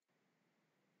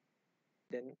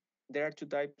 Then there are 2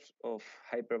 types of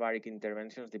hyperbaric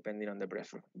interventions depending on the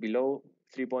pressure. Below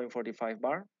 3.45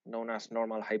 bar, known as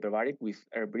normal hyperbaric with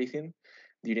air breathing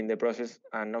during the process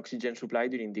and oxygen supply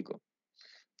during deco.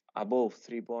 Above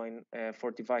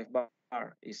 3.45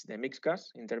 bar is the mixed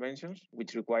gas interventions,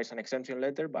 which requires an exemption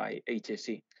letter by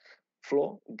HSE.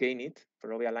 Flow, gain it,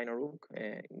 Ferrovial Line or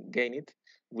gain it,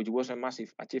 which was a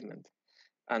massive achievement.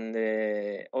 And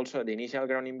also the initial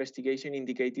ground investigation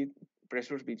indicated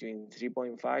pressures between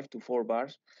 3.5 to 4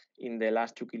 bars in the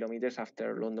last 2 kilometers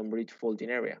after London Bridge faulting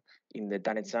area in the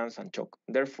Thanet Sands and Chalk.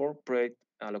 Therefore, project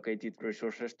allocated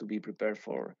resources to be prepared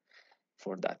for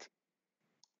that.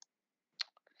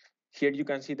 Here you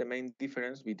can see the main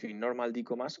difference between normal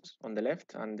deco masks on the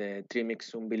left and the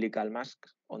trimix umbilical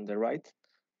masks on the right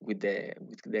with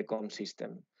the COM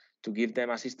system to give them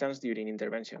assistance during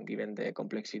intervention, given the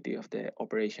complexity of the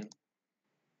operation.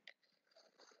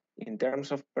 In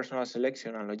terms of personnel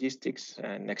selection and logistics,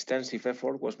 an extensive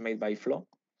effort was made by Flo.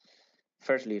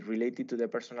 Firstly, related to the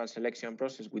personnel selection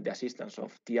process with the assistance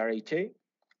of TRHA,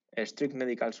 a strict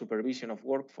medical supervision of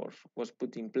workforce was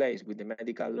put in place with the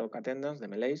medical log attendants, the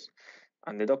MLAs,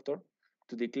 and the doctor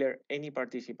to declare any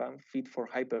participant fit for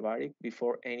hyperbaric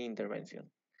before any intervention.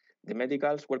 The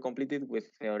medicals were completed with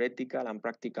theoretical and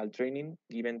practical training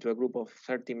given to a group of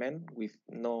 30 men with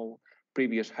no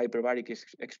previous hyperbaric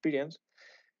experience.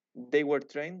 They were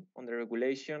trained on the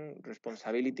regulation,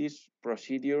 responsibilities,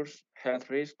 procedures, health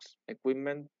risks,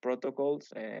 equipment,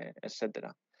 protocols,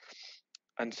 etc.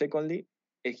 And secondly,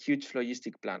 a huge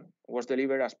logistic plan was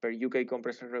delivered as per UK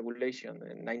compressor regulation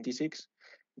 96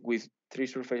 with 3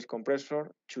 surface compressor,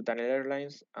 2 tunnel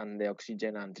airlines, and the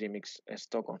oxygen and trimix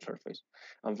stock on surface.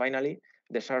 And finally,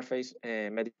 the surface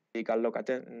medical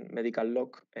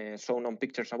log shown on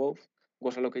pictures above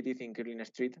was allocated in Kirling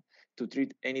Street to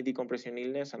treat any decompression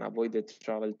illness and avoid the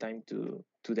travel time to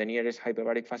the nearest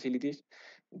hyperbaric facilities,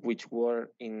 which were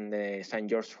in the St.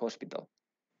 George Hospital.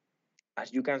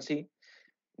 As you can see,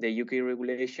 the UK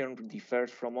regulation differs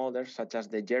from others, such as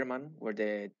the German, where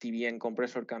the TBN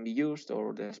compressor can be used,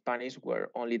 or the Spanish, where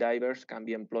only divers can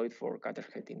be employed for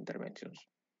catheter interventions.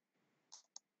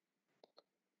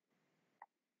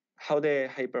 How the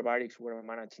hyperbarics were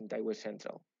managed in Tideway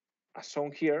Central. As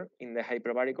shown here, in the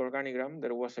hyperbaric organigram,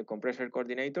 there was a compressor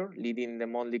coordinator leading the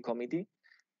monthly committee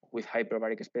with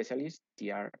hyperbaric specialists,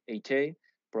 TRHA,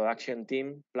 production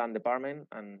team, plant department,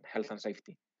 and health and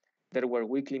safety. There were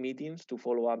weekly meetings to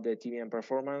follow up the TBN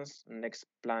performance, next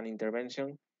plan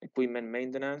intervention, equipment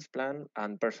maintenance plan,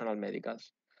 and personal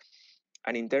medicals.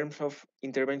 And in terms of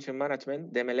intervention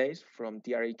management, the MLAs from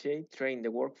TRHA trained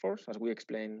the workforce, as we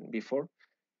explained before,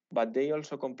 but they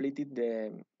also completed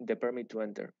the permit to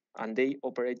enter, and they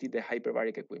operated the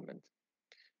hyperbaric equipment.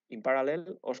 In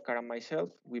parallel, Oscar and myself,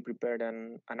 we prepared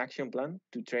an action plan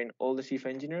to train all the chief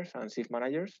engineers and chief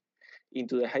managers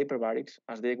into the hyperbarics,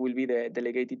 as they will be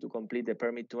delegated to complete the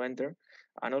permit to enter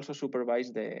and also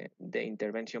supervise the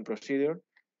intervention procedure,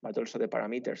 but also the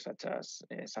parameters such as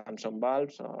Samson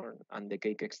valves and the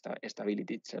cake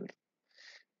stability itself.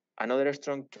 Another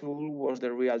strong tool was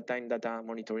the real-time data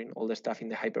monitoring all the staff in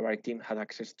the hyperbaric team had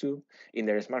access to in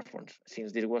their smartphones,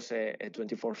 since this was a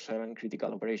 24/7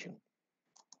 critical operation.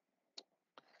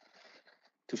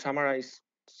 To summarize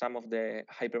some of the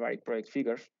hyperbaric project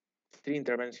figures, 3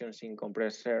 interventions in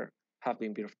compressed air have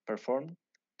been performed,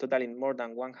 totaling more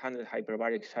than 100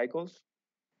 hyperbaric cycles,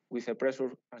 with a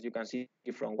pressure, as you can see,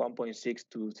 from 1.6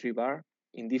 to 3 bar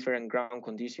in different ground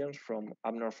conditions, from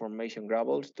abnormal formation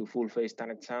gravels to full phase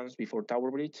tanned sands before tower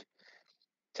bridge,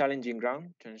 challenging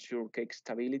ground to ensure cake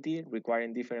stability,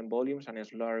 requiring different volumes and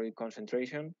slurry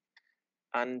concentration,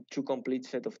 and 2 complete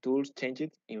set of tools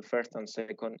changed in first and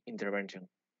second intervention.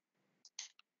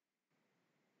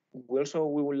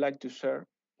 We would like to share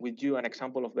with you an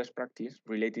example of best practice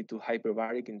related to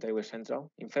hyperbaric in Tideway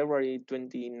Central. In February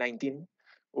 2019,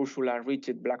 Ursula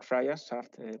reached Blackfriars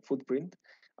shaft footprint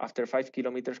after 5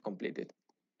 kilometers completed.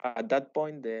 At that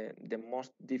point, the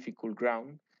most difficult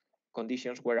ground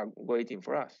conditions were waiting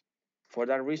for us. For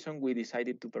that reason, we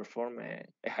decided to perform a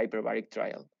hyperbaric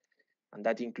trial, and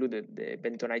that included the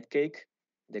bentonite cake,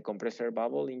 the compressor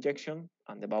bubble injection,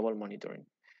 and the bubble monitoring.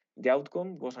 The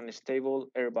outcome was an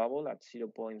stable air bubble at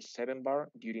 0.7 bar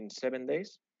during 7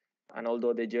 days, and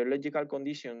although the geological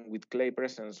conditions with clay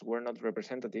presence were not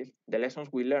representative, the lessons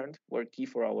we learned were key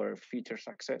for our future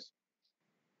success.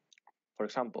 For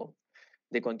example,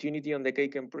 the continuity on the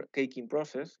caking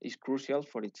process is crucial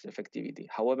for its effectivity.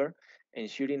 However,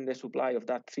 ensuring the supply of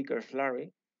that thicker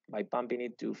slurry by pumping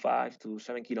it to 5 to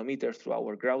 7 kilometers through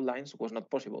our ground lines was not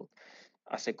possible.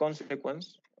 As a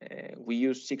consequence, we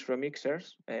used 6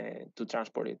 remixers to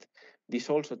transport it. This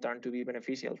also turned to be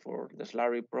beneficial for the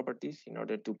slurry properties in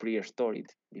order to pre-store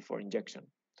it before injection.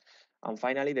 And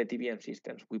finally, the TBM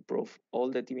systems. We prove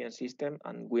all the TBM system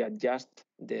and we adjust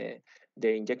the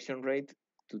injection rate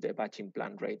to the batching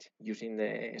plant rate, using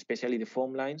especially the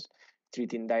foam lines,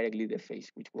 treating directly the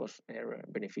phase, which was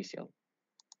beneficial.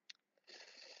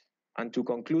 And to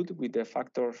conclude with the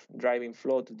factors driving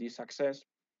Flow to this success,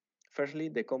 firstly,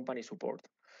 the company support.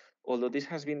 Although this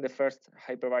has been the first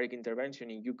hyperbaric intervention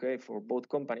in UK for both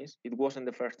companies, it wasn't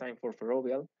the first time for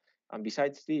Ferrovial. And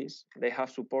besides this, they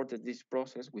have supported this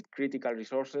process with critical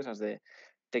resources as the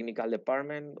technical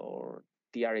department or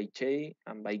TRHA,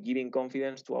 and by giving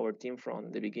confidence to our team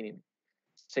from the beginning.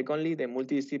 Secondly, the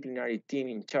multidisciplinary team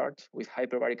in charge with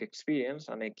hyperbaric experience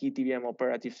and a key TBM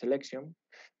operative selection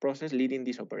process leading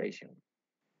this operation.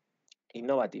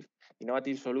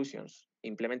 Innovative solutions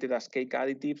implemented as cake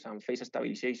additives and phase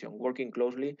stabilization, working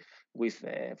closely with,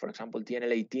 for example,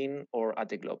 TNL18 or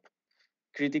ATEGLOB.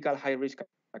 Critical high-risk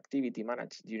activity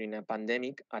managed during a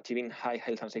pandemic, achieving high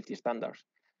health and safety standards.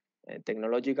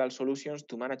 Technological solutions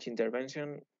to manage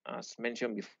intervention, as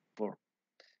mentioned before.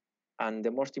 And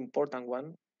the most important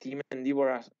one, team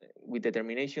endeavor with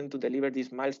determination to deliver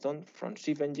this milestone from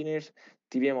chief engineers,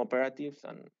 TBM operatives,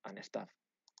 and staff.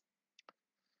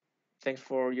 Thanks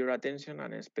for your attention,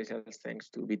 and a special thanks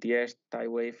to BTS,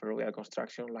 Tideway, Ferrovial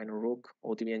Construction, Liner Rook,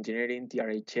 OTB Engineering,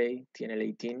 TRHA,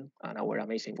 TNL18, and our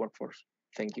amazing workforce.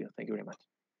 Thank you very much.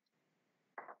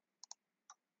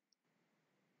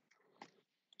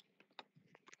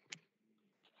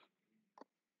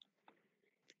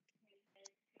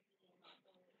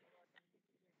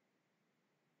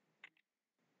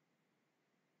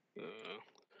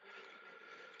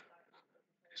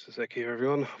 Just a sec here,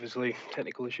 everyone. Obviously,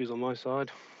 technical issues on my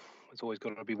side. There's always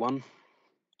got to be one.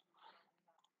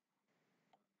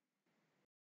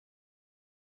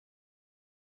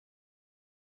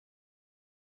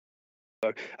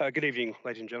 So, good evening,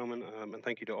 ladies and gentlemen, and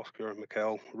thank you to Oscar and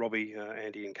Mikel, Robbie,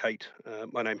 Andy and Kate.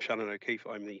 My name's Shannon O'Keefe.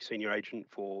 I'm the Senior Agent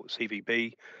for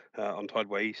CVB on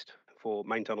Tideway East for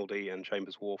Main Tunnel D and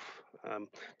Chambers Wharf.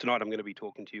 Tonight I'm going to be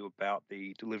talking to you about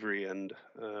the delivery and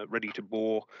ready to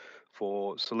bore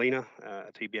for Selena,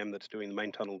 a TBM that's doing the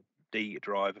Main Tunnel D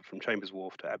drive from Chambers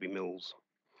Wharf to Abbey Mills.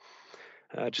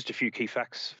 Just a few key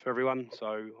facts for everyone.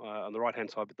 So on the right-hand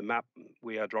side of the map,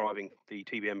 we are driving the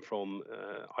TBM from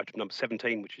item number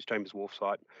 17, which is Chambers Wharf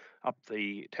site, up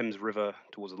the Thames River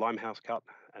towards the Limehouse Cut,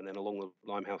 and then along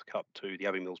the Limehouse Cut to the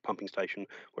Abbey Mills pumping station,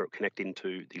 where it will connect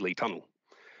into the Lee Tunnel.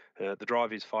 The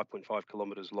drive is 5.5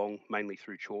 kilometres long, mainly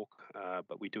through chalk,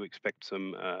 but we do expect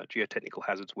some geotechnical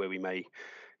hazards where we may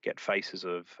get faces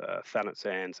of Thanet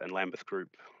Sands and Lambeth Group.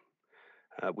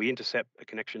 We intercept a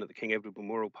connection at the King Edward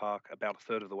Memorial Park about a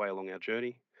third of the way along our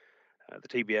journey. The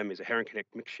TBM is a Herring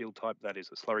Connect mixed shield type, that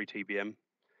is a slurry TBM.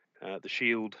 The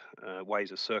shield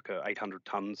weighs a circa 800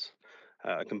 tonnes,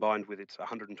 combined with its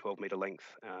 112 metre length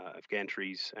of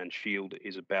gantries, and shield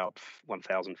is about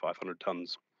 1,500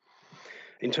 tonnes.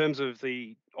 In terms of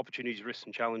the opportunities, risks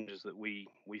and challenges that we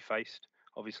faced,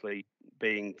 obviously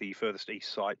being the furthest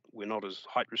east site, we're not as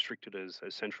height restricted as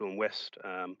Central and West,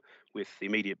 with the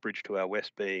immediate bridge to our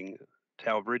west being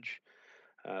Tower Bridge.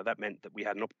 That meant that we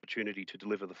had an opportunity to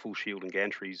deliver the full shield and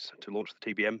gantries to launch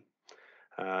the TBM.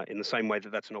 In the same way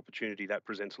that that's an opportunity, that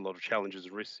presents a lot of challenges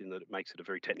and risks in that it makes it a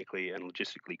very technically and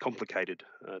logistically complicated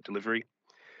delivery.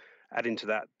 Add into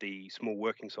that the small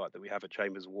working site that we have at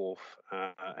Chambers Wharf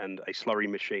and a slurry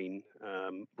machine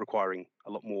requiring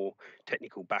a lot more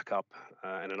technical backup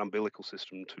and an umbilical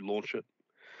system to launch it.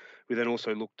 We then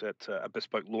also looked at a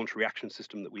bespoke launch reaction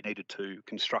system that we needed to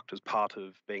construct as part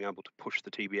of being able to push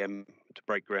the TBM to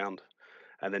break ground,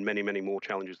 and then many, many more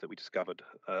challenges that we discovered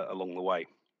along the way.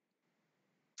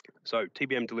 So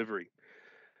TBM delivery.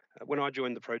 When I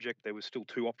joined the project, there was still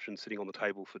two options sitting on the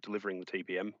table for delivering the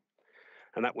TBM.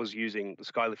 And that was using the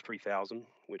Skylift 3000,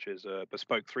 which is a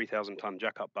bespoke 3,000-tonne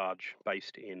jack-up barge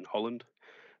based in Holland.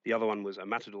 The other one was a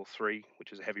Matador 3,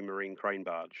 which is a heavy marine crane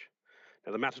barge.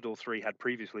 Now, the Matador 3 had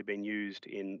previously been used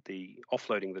in the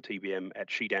offloading the TBM at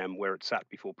Schiedam, where it sat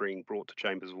before being brought to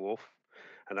Chambers Wharf,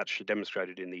 and that's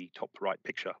demonstrated in the top right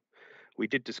picture. We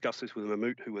did discuss this with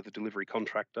Mammut, who were the delivery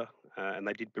contractor, and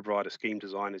they did provide a scheme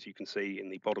design, as you can see in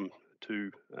the bottom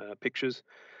two pictures.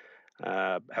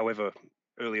 However,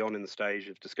 early on in the stage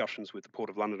of discussions with the Port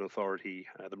of London Authority,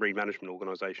 the Marine Management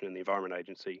Organisation and the Environment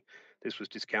Agency, this was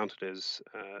discounted as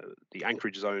the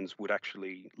anchorage zones would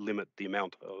actually limit the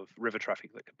amount of river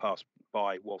traffic that could pass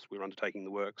by whilst we were undertaking the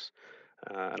works.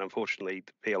 And unfortunately,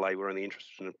 the PLA were only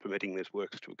interested in permitting this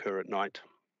works to occur at night.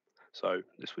 So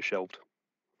this was shelved.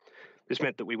 This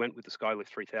meant that we went with the Skylift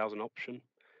 3000 option.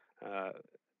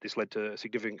 This led to a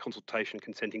significant consultation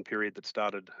consenting period that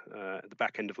started at the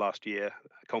back end of last year,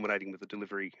 culminating with the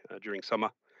delivery during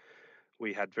summer.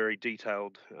 We had very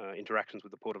detailed interactions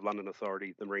with the Port of London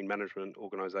Authority, the Marine Management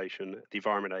Organisation, the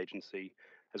Environment Agency,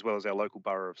 as well as our local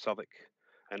borough of Southwark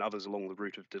and others along the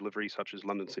route of delivery, such as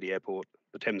London City Airport,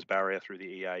 the Thames Barrier through the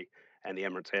EA, and the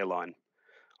Emirates Airline.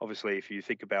 Obviously, if you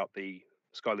think about the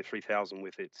Skylift 3000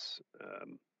 with its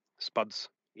spuds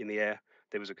in the air,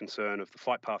 there was a concern of the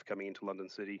flight path coming into London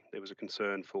City. There was a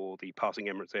concern for the passing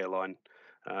Emirates Airline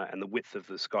and the width of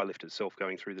the Skylift itself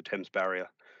going through the Thames Barrier,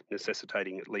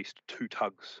 necessitating at least two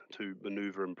tugs to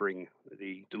manoeuvre and bring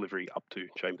the delivery up to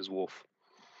Chambers Wharf.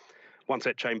 Once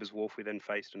at Chambers Wharf, we then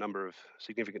faced a number of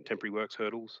significant temporary works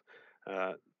hurdles.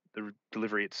 The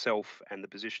delivery itself and the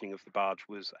positioning of the barge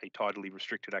was a tidally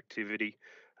restricted activity.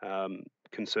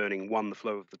 concerning, one, the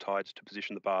flow of the tides to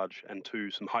position the barge, and two,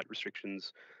 some height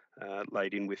restrictions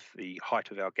laid in with the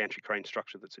height of our gantry crane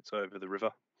structure that sits over the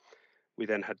river. We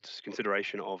then had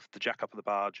consideration of the jack up of the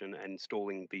barge and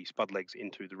installing the spud legs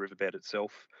into the riverbed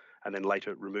itself, and then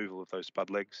later removal of those spud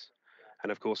legs.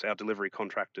 And of course, our delivery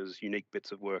contractors' unique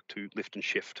bits of work to lift and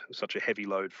shift such a heavy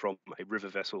load from a river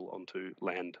vessel onto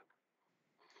land.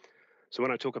 So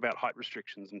when I talk about height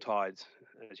restrictions and tides,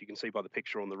 as you can see by the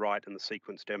picture on the right and the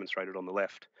sequence demonstrated on the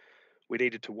left, we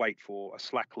needed to wait for a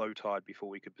slack low tide before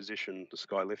we could position the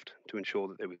skylift to ensure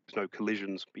that there was no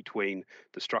collisions between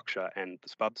the structure and the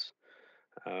spuds.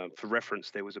 For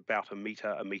reference, there was about a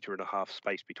metre and a half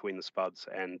space between the spuds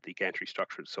and the gantry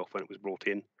structure itself when it was brought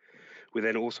in. We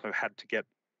then also had to get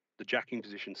the jacking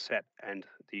position set and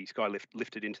the skylift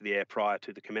lifted into the air prior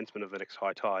to the commencement of the next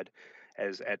high tide,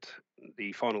 as at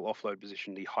the final offload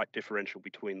position, the height differential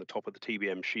between the top of the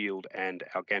TBM shield and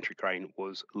our gantry crane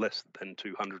was less than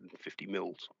 250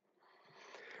 mils.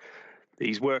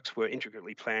 These works were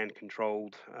intricately planned,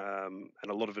 controlled, and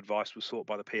a lot of advice was sought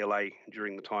by the PLA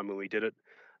during the time when we did it.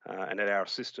 And at our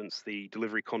assistance, the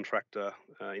delivery contractor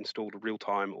installed a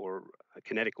real-time or a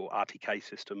kinetic or RTK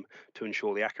system to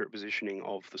ensure the accurate positioning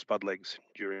of the spud legs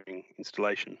during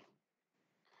installation.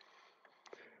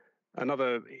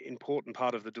 Another important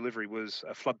part of the delivery was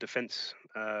a flood defence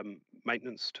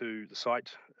maintenance to the site.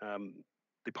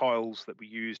 The piles that we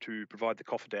used to provide the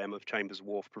cofferdam of Chambers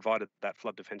Wharf provided that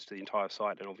flood defence to the entire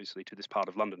site and obviously to this part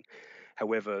of London.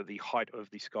 However, the height of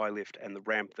the skylift and the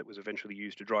ramp that was eventually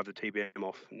used to drive the TBM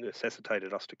off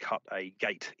necessitated us to cut a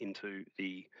gate into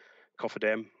the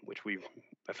cofferdam, which we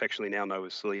affectionately now know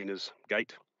as Selena's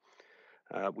Gate.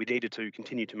 We needed to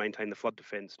continue to maintain the flood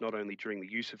defence not only during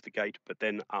the use of the gate, but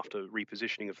then after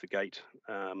repositioning of the gate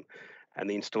and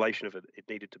the installation of it. It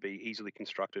needed to be easily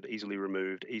constructed, easily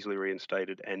removed, easily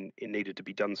reinstated, and it needed to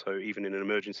be done so even in an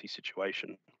emergency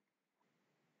situation.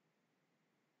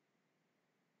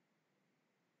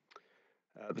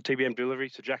 The TBM delivery,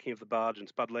 so jacking of the barge and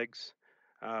spud legs.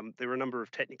 There were a number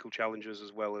of technical challenges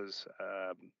as well as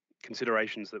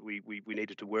considerations that we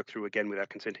needed to work through again with our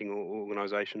consenting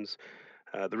organisations.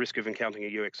 The risk of encountering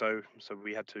a UXO, so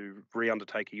we had to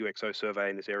re-undertake a UXO survey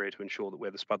in this area to ensure that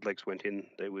where the spud legs went in,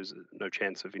 there was no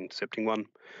chance of intercepting one.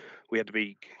 We had to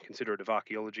be considerate of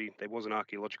archaeology. There was an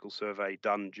archaeological survey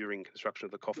done during construction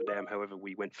of the cofferdam, however,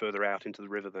 we went further out into the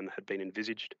river than had been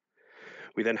envisaged.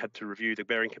 We then had to review the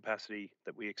bearing capacity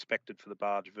that we expected for the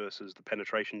barge versus the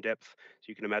penetration depth. So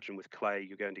you can imagine with clay,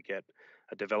 you're going to get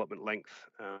a development length,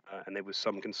 and there was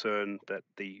some concern that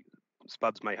the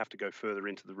spuds may have to go further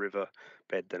into the river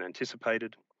bed than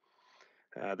anticipated.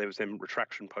 There was then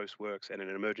retraction post works, and in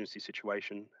an emergency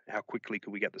situation, how quickly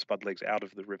could we get the spud legs out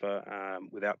of the river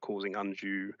without causing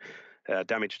undue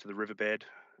damage to the riverbed.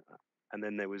 And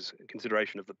then there was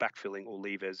consideration of the backfilling or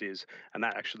leave as is, and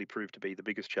that actually proved to be the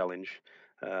biggest challenge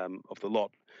of the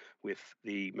lot, with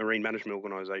the Marine Management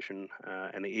Organisation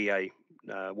and the EA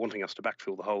wanting us to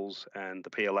backfill the holes and the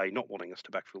PLA not wanting us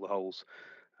to backfill the holes,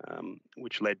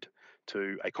 which led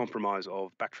to a compromise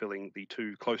of backfilling the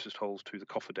two closest holes to the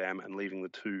cofferdam and leaving the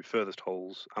two furthest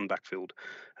holes unbackfilled.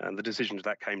 And the decision to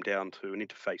that came down to an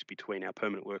interface between our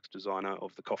permanent works designer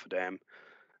of the cofferdam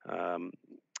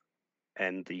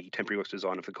and the temporary works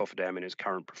design of the cofferdam in its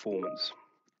current performance.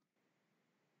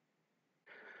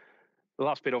 The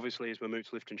last bit, obviously, is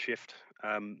Mammoot's lift and shift.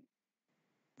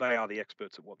 They are the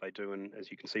experts at what they do, and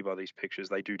as you can see by these pictures,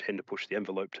 they do tend to push the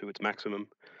envelope to its maximum.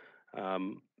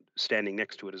 Standing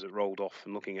next to it as it rolled off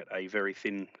and looking at a very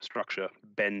thin structure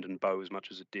bend and bow as much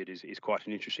as it did is quite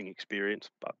an interesting experience,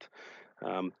 but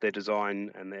their design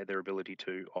and their ability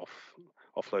to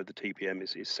offload the TPM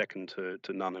is second to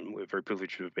none, and we're very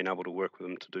privileged to have been able to work with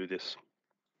them to do this.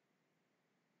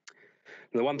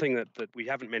 And the one thing that we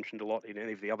haven't mentioned a lot in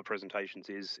any of the other presentations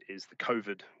is the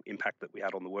COVID impact that we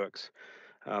had on the works.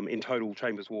 In total,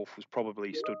 Chambers Wharf was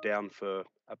probably stood down for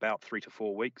about 3 to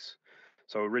 4 weeks.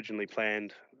 So originally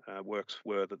planned works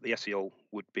were that the SEL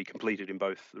would be completed in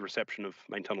both the reception of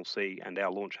Main Tunnel C and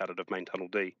our launch adit of Main Tunnel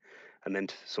D, and then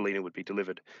Selina would be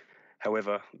delivered.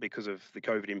 However, because of the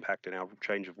COVID impact and our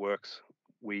change of works,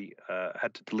 we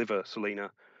had to deliver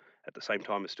Selina at the same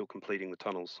time as still completing the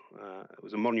tunnels. It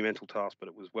was a monumental task, but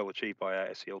it was well achieved by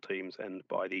our SEL teams and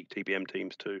by the TBM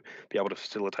teams to be able to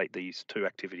facilitate these two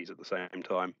activities at the same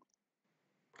time.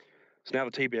 So now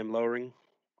the TBM lowering.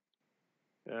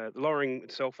 The lowering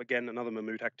itself, again, another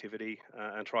Mammoot activity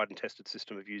and tried and tested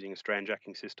system of using a strand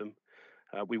jacking system.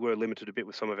 We were limited a bit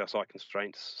with some of our site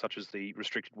constraints, such as the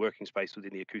restricted working space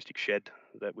within the acoustic shed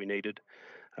that we needed,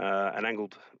 an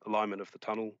angled alignment of the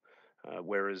tunnel,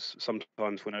 whereas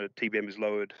sometimes when a TBM is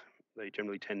lowered They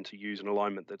generally tend to use an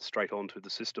alignment that's straight onto the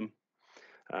system.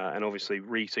 And obviously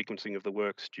resequencing of the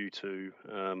works due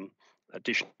to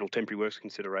additional temporary works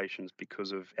considerations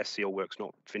because of SCL works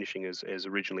not finishing as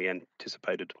originally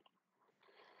anticipated.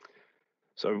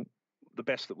 So the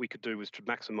best that we could do was to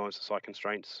maximise the site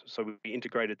constraints. So we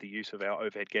integrated the use of our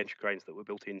overhead gantry cranes that were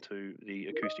built into the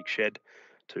acoustic shed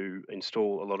to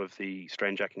install a lot of the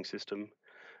strand jacking system.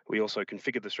 We also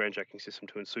configured the strand jacking system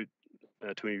to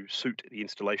suit the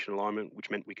installation alignment, which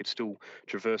meant we could still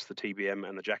traverse the TBM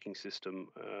and the jacking system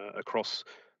across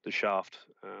the shaft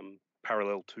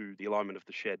parallel to the alignment of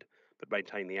the shed, but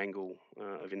maintain the angle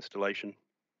of installation.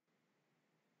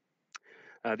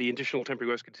 The additional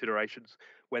temporary works considerations,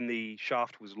 when the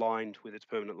shaft was lined with its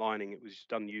permanent lining, it was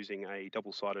done using a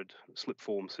double-sided slip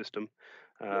form system.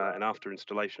 And after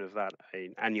installation of that,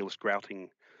 an annulus grouting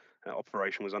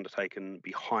operation was undertaken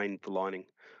behind the lining.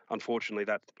 Unfortunately,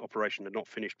 that operation had not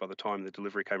finished by the time the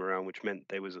delivery came around, which meant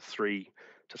there was a 3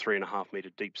 to 3.5 metre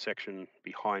deep section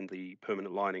behind the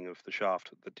permanent lining of the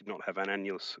shaft that did not have an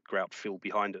annulus grout fill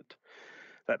behind it.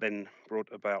 That then brought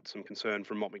about some concern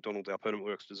from Mott MacDonald, our permanent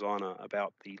works designer,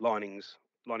 about the lining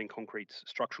concrete's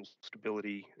structural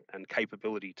stability and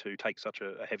capability to take such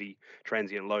a heavy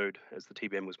transient load as the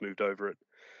TBM was moved over it.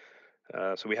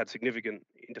 So we had significant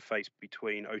interface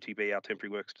between OTB, our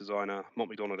temporary works designer, Mott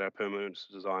MacDonald, our permanent works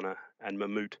designer, and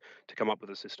Mammoet to come up with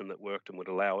a system that worked and would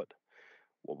allow it.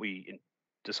 What we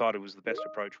decided was the best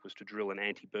approach was to drill an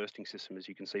anti-bursting system, as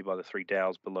you can see by the 3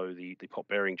 dowels below the pot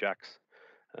bearing jacks.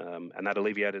 And that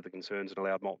alleviated the concerns and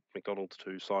allowed Mott MacDonald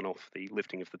to sign off the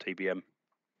lifting of the TBM.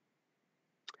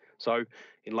 So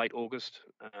in late August,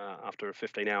 after a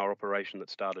 15-hour operation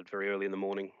that started very early in the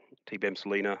morning, TBM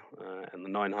Selena and the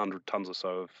 900 tonnes or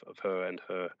so of her and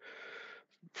her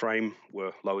frame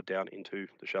were lowered down into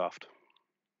the shaft.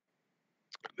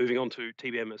 Moving on to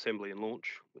TBM assembly and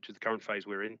launch, which is the current phase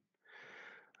we're in.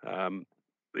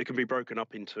 It can be broken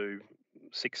up into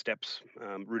 6 steps,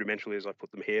 rudimentarily as I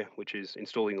put them here, which is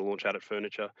installing the launch adit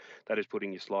furniture. That is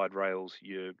putting your slide rails,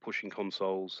 your pushing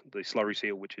consoles, the slurry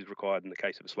seal, which is required in the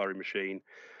case of a slurry machine,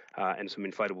 and some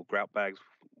inflatable grout bags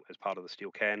as part of the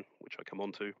steel can, which I come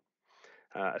on to.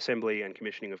 Assembly and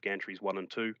commissioning of gantries 1 and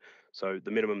 2. So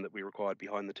the minimum that we required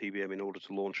behind the TBM in order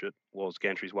to launch it was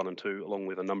gantries 1 and 2, along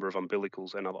with a number of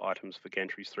umbilicals and other items for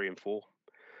gantries 3 and 4.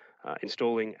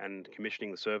 Installing and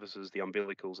commissioning the services, the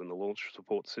umbilicals and the launch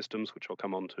support systems, which I'll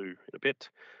come on to in a bit,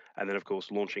 and then of course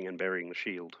launching and burying the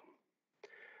shield.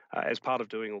 As part of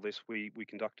doing all this, we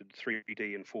conducted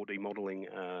 3D and 4D modelling,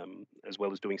 as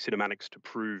well as doing cinematics to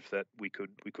prove that we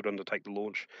could undertake the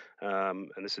launch.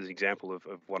 And this is an example of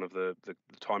one of the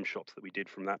time shots that we did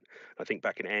from that. I think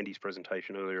back in Andy's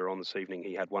presentation earlier on this evening,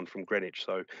 he had one from Greenwich,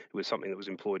 so it was something that was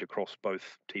employed across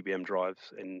both TBM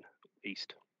drives in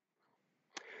East.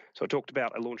 So I talked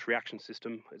about a launch reaction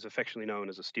system. It's affectionately known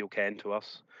as a steel can to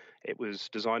us. It was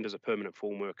designed as a permanent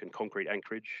formwork and concrete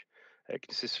anchorage. It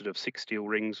consisted of 6 steel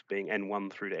rings, being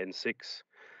N1 through to N6.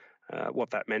 What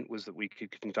that meant was that we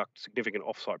could conduct significant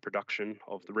off-site production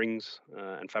of the rings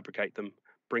and fabricate them,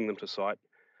 bring them to site,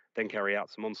 then carry out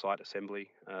some on-site assembly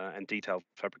and detailed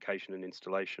fabrication and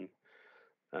installation.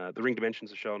 The ring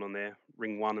dimensions are shown on there.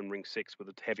 Ring 1 and ring 6 were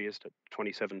the heaviest at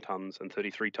 27 tonnes and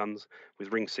 33 tonnes,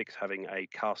 with ring 6 having a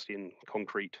cast-in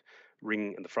concrete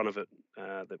ring in the front of it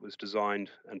that was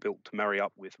designed and built to marry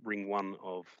up with ring 1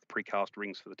 of the precast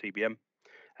rings for the TBM,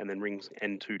 and then rings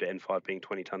N2 to N5 being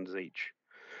 20 tonnes each.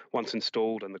 Once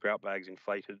installed and the grout bags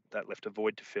inflated, that left a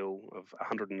void to fill of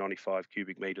 195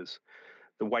 cubic metres.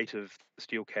 The weight of the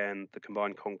steel can, the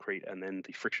combined concrete, and then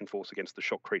the friction force against the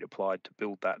shotcrete applied to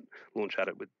build that launch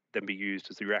adit would then be used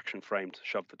as the reaction frame to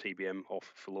shove the TBM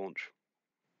off for launch.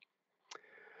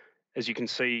 As you can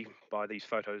see by these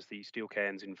photos, the steel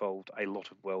cans involved a lot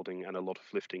of welding and a lot of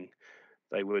lifting.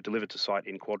 They were delivered to site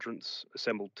in quadrants,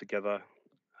 assembled together,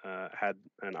 had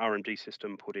an RMD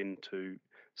system put in to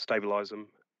stabilise them,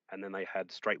 and then they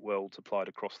had straight welds applied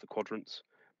across the quadrants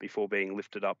before being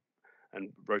lifted up and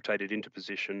rotated into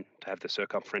position to have the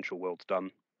circumferential welds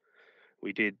done.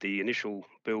 We did the initial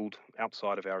build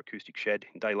outside of our acoustic shed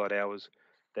in daylight hours,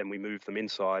 then we moved them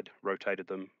inside, rotated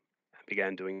them, and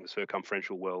began doing the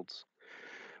circumferential welds.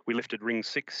 We lifted ring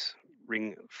 6,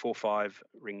 ring 4-5,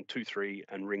 ring 2-3,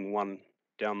 and ring 1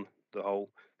 down the hole,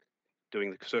 doing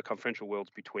the circumferential welds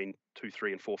between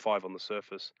 2-3 and 4-5 on the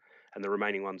surface, and the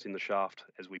remaining ones in the shaft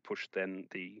as we pushed then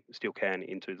the steel can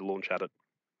into the launch adit.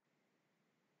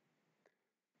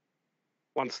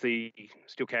 Once the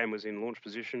steel can was in launch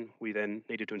position, we then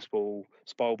needed to install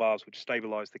spole bars which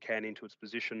stabilised the can into its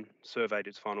position, surveyed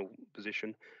its final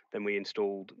position. Then we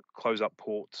installed close-up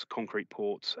ports, concrete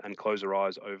ports, and closer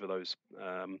eyes over those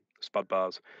spud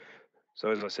bars.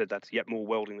 So as I said, that's yet more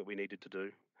welding that we needed to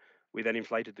do. We then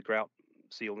inflated the grout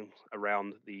sealing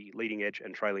around the leading edge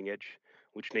and trailing edge,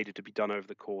 which needed to be done over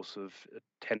the course of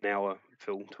a 10-hour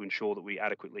fill to ensure that we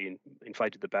adequately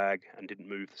inflated the bag and didn't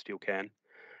move the steel can.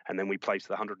 And then we placed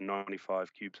the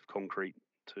 195 cubes of concrete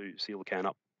to seal the can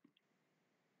up.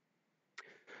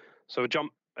 So a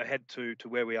jump ahead to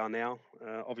where we are now,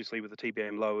 obviously with the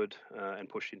TBM lowered and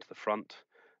pushed into the front,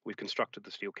 we've constructed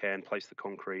the steel can, placed the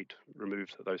concrete,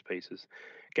 removed those pieces.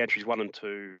 Gantries 1 and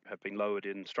 2 have been lowered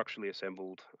in, structurally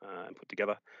assembled and put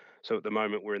together. So at the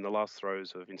moment, we're in the last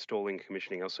throes of installing and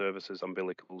commissioning our services,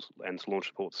 umbilicals and launch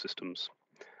support systems.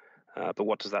 But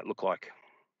what does that look like?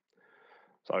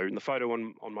 So in the photo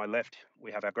on my left,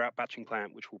 we have our grout batching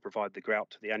plant, which will provide the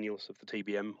grout to the annulus of the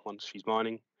TBM once she's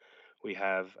mining. We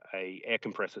have a air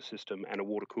compressor system and a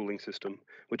water cooling system,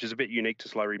 which is a bit unique to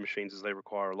slurry machines as they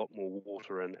require a lot more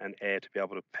water and air to be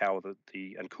able to power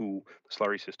and cool the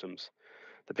slurry systems.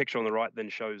 The picture on the right then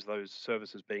shows those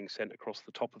services being sent across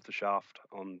the top of the shaft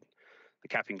on the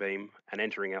capping beam and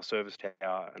entering our service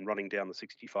tower and running down the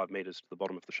 65 metres to the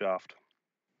bottom of the shaft.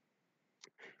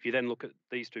 If you then look at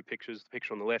these two pictures, the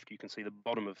picture on the left, you can see the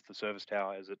bottom of the service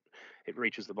tower as it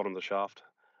reaches the bottom of the shaft.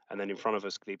 And then in front of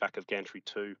us, the back of gantry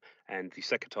 2 and the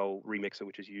Secatol remixer,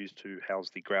 which is used to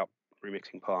house the grout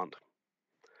remixing plant.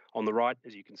 On the right,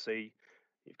 as you can see,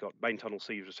 you've got main tunnel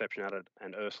C reception adit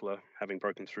and Ursula having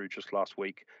broken through just last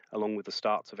week, along with the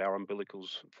starts of our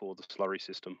umbilicals for the slurry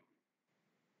system.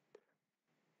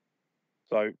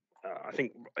 So I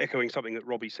think echoing something that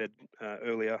Robbie said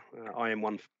earlier, I am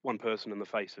one person in the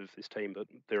face of this team, but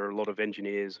there are a lot of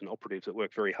engineers and operatives that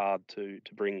work very hard to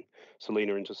bring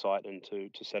Selena into site and to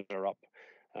set her up.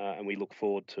 And we look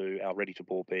forward to our ready to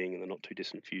bore being in the not too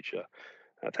distant future.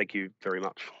 Thank you very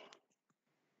much.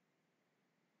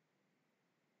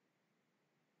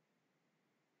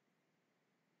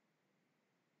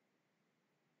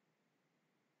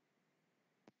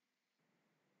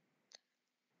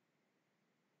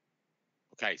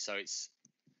 Okay, so it's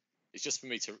just for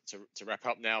me to wrap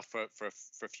up now for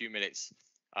a few minutes.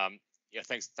 Yeah,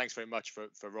 thanks very much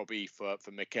for Robbie, for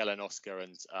Mikel and Oscar,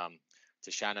 and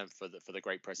to Shannon for the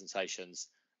great presentations.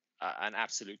 An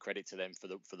absolute credit to them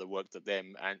for the work that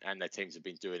them and their teams have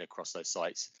been doing across those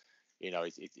sites. You know,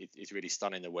 it's really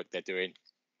stunning the work they're doing.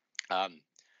 I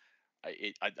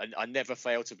never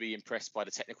fail to be impressed by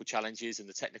the technical challenges and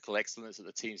the technical excellence that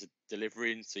the teams are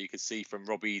delivering. So you can see from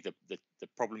Robbie the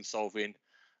problem solving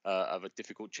of a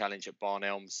difficult challenge at Barn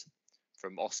Elms,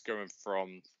 from Oscar and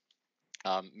from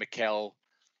Mikel,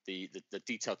 the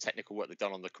detailed technical work they've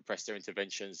done on the compressed air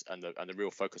interventions and the real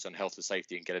focus on health and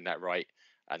safety and getting that right.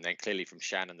 And then clearly from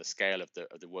Shannon, the scale of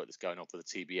the work that's going on for the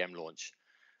TBM launch.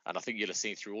 And I think you'll have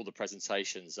seen through all the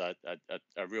presentations a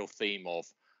real theme of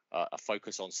a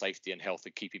focus on safety and health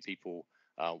and keeping people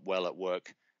well at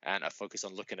work, and a focus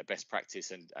on looking at best practice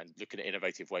and looking at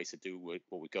innovative ways to do what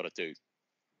we've got to do.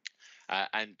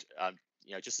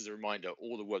 You know, just as a reminder,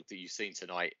 all the work that you've seen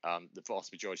tonight, the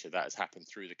vast majority of that has happened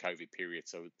through the COVID period.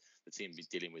 So the team have been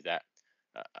dealing with that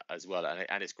as well.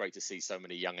 And it's great to see so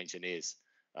many young engineers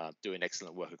doing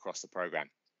excellent work across the program.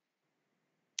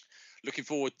 Looking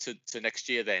forward to next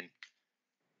year then.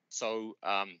 So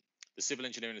the civil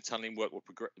engineering and tunneling work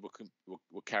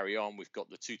will carry on. We've got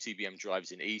the 2 TBM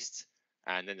drives in East,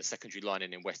 and then the secondary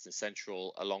lining in West and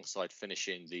Central, alongside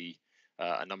finishing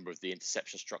a number of the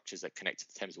interception structures that connect to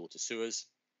the Thames Water sewers.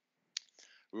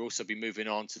 We'll also be moving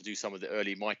on to do some of the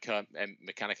early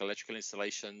mechanical electrical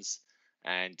installations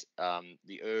and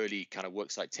the early kind of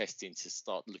worksite testing to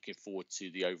start looking forward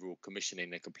to the overall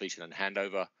commissioning and completion and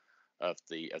handover of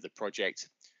the project.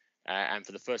 And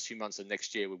for the first few months of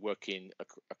next year, we're working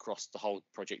across the whole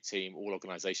project team, all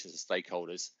organisations and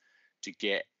stakeholders, to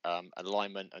get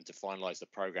alignment and to finalise the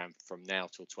programme from now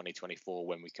till 2024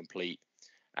 when we complete,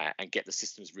 and get the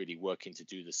systems really working to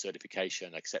do the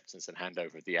certification, acceptance and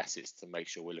handover of the assets to make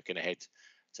sure we're looking ahead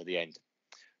to the end.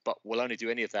 But we'll only do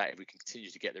any of that if we can continue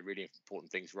to get the really important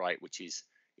things right, which is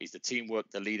the teamwork,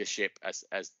 the leadership, as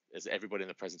everybody in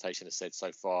the presentation has said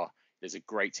so far. There's a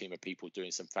great team of people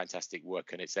doing some fantastic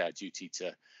work, and it's our duty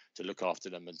to look after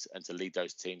them and to lead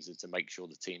those teams and to make sure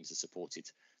the teams are supported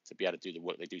to be able to do the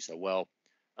work they do so well.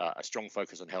 A strong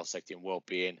focus on health, safety and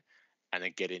well-being, and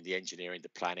then getting the engineering, the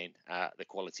planning, the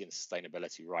quality and the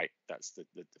sustainability right. That's the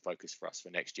focus for us for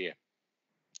next year.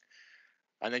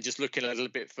 And then just looking a little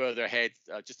bit further ahead,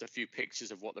 just a few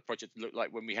pictures of what the project looked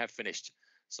like when we have finished.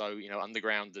 So, you know,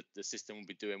 underground, the system will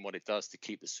be doing what it does to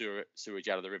keep the sewage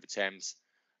out of the River Thames.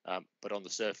 But on the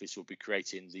surface, we'll be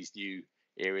creating these new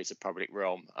areas of public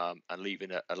realm and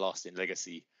leaving a lasting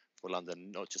legacy for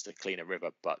London, not just a cleaner river,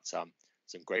 but some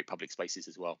great public spaces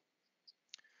as well.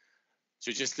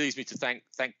 So it just leaves me to thank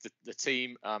the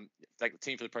team, thank the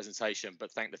team for the presentation,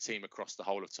 but thank the team across the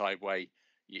whole of Tideway.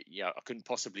 Yeah, I couldn't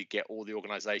possibly get all the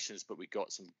organisations, but we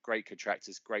got some great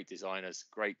contractors, great designers,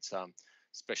 great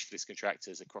specialist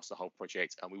contractors across the whole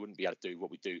project, and we wouldn't be able to do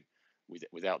what we do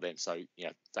without them. So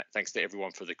yeah, thanks to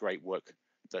everyone for the great work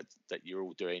that you're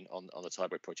all doing on the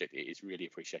Tideway project. It is really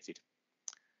appreciated.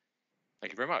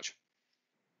 Thank you very much.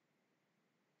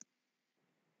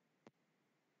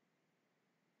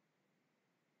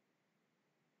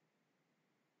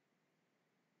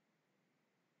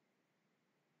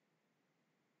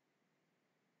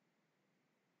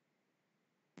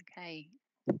 Okay,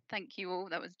 thank you all.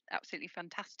 That was absolutely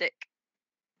fantastic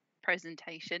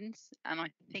presentations. And I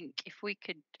think if we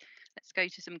could, let's go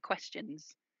to some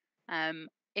questions.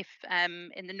 If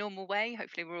in the normal way,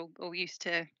 hopefully we're all used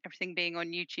to everything being on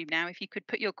YouTube now. If you could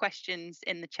put your questions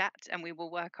in the chat and we will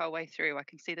work our way through. I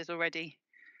can see there's already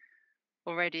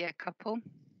a couple.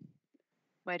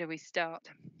 Where do we start?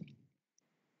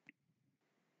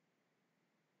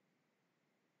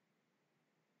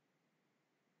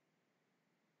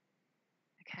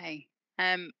 Okay,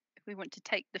 if we want to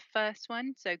take the first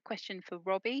one, so question for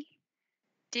Robbie.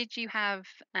 Did you have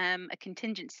a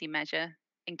contingency measure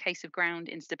in case of ground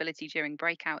instability during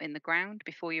breakout in the ground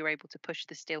before you were able to push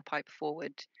the steel pipe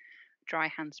forward? Dry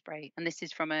hand spray. And this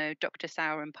is from a Dr.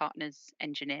 Sauer and Partners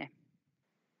engineer.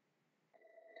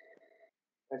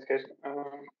 Thanks, Kate.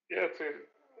 Yeah,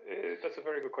 that's a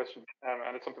very good question,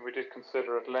 and it's something we did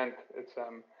consider at length. It's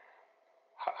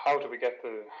how do we get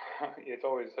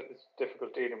it's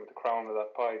difficult dealing with the crown of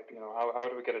that pipe. You know, how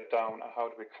do we get it down, and how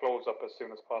do we close up as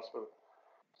soon as possible?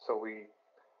 So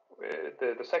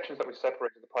the sections that we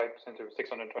separated the pipes into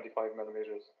 625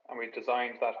 millimeters, and we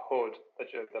designed that hood that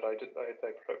I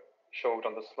showed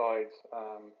on the slides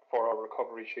for our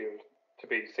recovery shield to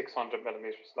be 600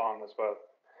 millimeters long as well.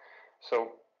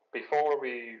 So before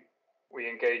we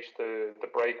engaged the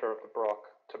breaker of the brock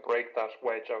to break that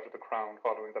wedge out of the crown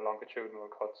following the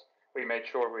longitudinal cuts, we made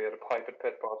sure we had a pipe at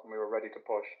pit bottom we were ready to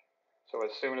push. So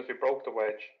as soon as we broke the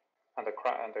wedge and the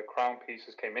crown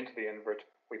pieces came into the invert,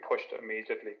 we pushed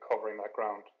immediately, covering that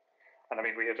ground. And I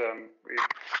mean, we had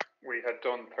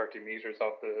done 30 meters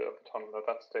of the tunnel at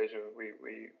that stage. We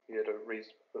had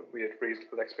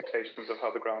reasonable expectations of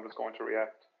how the ground was going to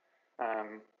react.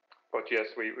 But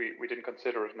yes, we didn't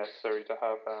consider it necessary to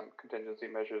have contingency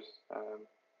measures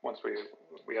once we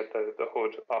had the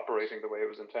hood operating the way it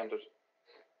was intended.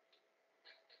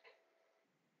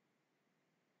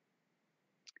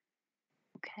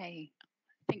 Okay,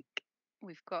 I think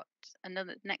we've got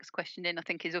another next question in. I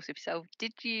think is also for yourself.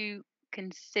 Did you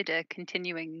consider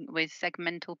continuing with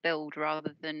segmental build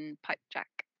rather than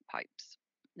pipejack pipes?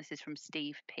 This is from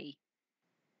Steve P.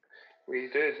 We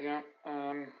did, yeah.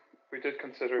 We did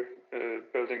consider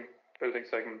building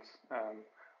segments.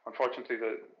 Unfortunately,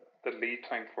 the lead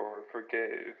time for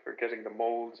getting the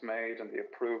molds made and the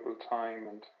approval time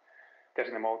and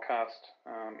getting them all cast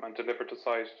and delivered to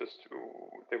site,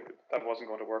 that wasn't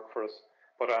going to work for us.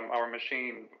 But our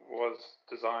machine was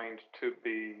designed to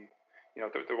be, you know,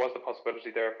 there was the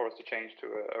possibility there for us to change to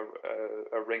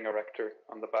a ring erector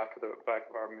on the back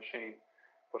of our machine.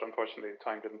 But unfortunately,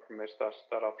 time didn't permit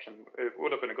that option. It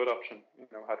would have been a good option, you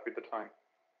know, had we the time.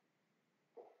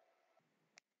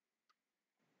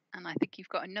 And I think you've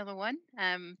got another one.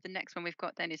 The next one we've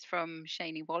got then is from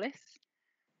Shaney Wallace.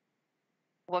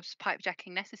 Was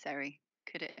pipejacking necessary?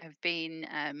 Could it have been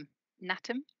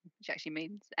NATM, which actually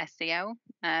means SCL,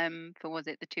 for was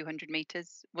it the 200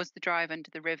 meters? Was the drive under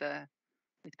the river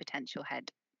with potential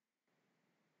head?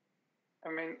 I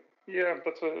mean, yeah,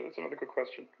 that's another good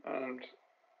question. And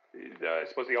I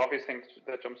suppose the obvious thing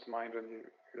that jumps to mind when you're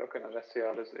looking at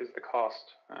SCL is the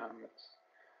cost. It's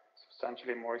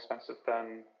substantially more expensive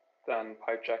than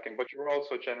pipejacking, but you're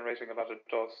also generating a lot of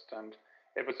dust, and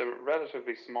it was a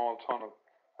relatively small tunnel.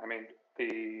 I mean,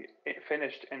 the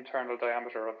finished internal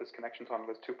diameter of this connection tunnel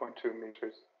is 2.2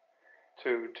 meters.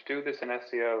 To do this in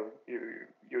SCL,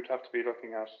 you'd have to be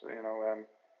looking at, you know,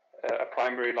 a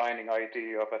primary lining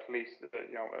ID of at least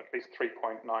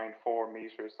 3.94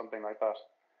 meters, something like that.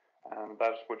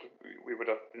 We would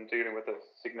have been dealing with a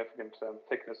significant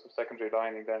thickness of secondary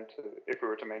lining then if we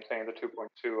were to maintain the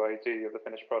 2.2 ID of the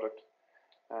finished product.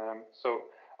 So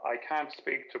I can't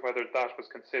speak to whether that was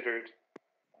considered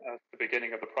at the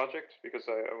beginning of the project because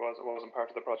I wasn't part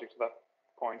of the project at that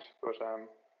point. But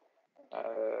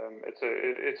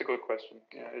It's a good question.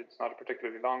 Yeah, it's not a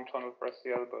particularly long tunnel for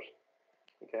SCL, but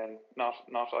again, not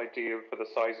ideal for the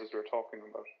sizes we're talking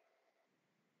about.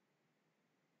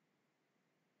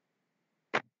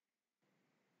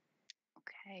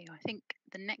 Okay, I think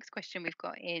the next question we've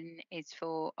got in is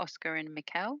for Oscar and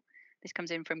Mikel. This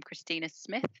comes in from Christina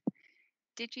Smith.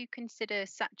 Did you consider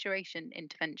saturation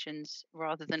interventions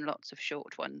rather than lots of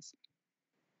short ones?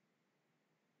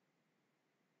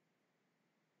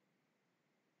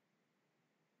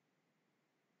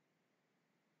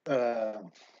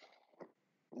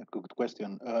 Good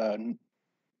question.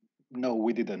 No,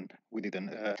 we didn't.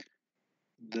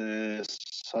 The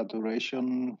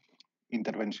saturation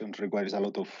intervention requires a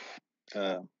lot of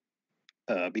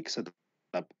big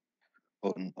setup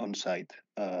on site.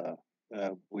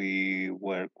 We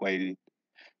were quite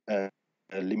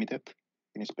limited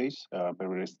in space,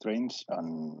 very restrained,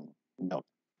 and no.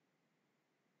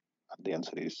 The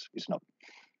answer is no.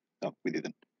 No, we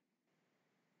didn't.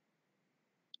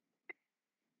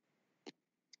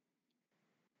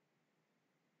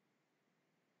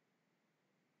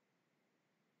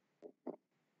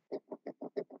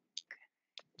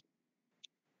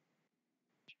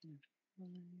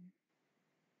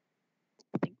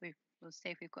 I think we'll see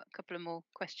if we've got a couple of more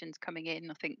questions coming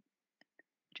in. I think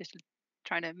just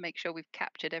trying to make sure we've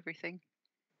captured everything.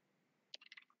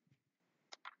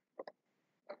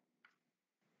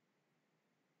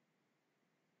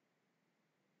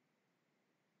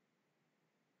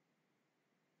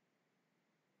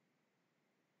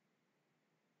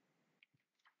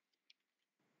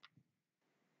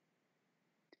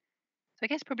 So I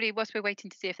guess probably whilst we're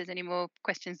waiting to see if there's any more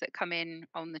questions that come in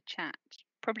on the chat,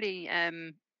 probably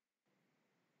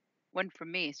one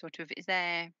from me, sort of, is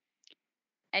there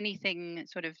anything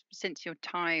sort of since your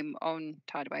time on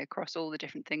Tideway across all the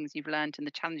different things you've learned and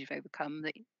the challenge you've overcome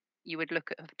that you would look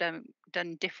at have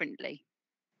done differently?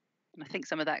 And I think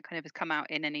some of that kind of has come out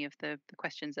in any of the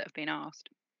questions that have been asked.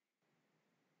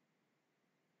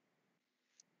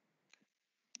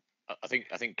 I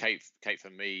think Kate for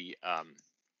me,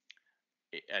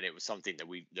 and it was something that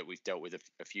we've dealt with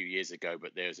a few years ago.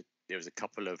 But there was a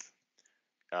couple of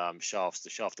shafts, the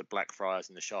shaft at Blackfriars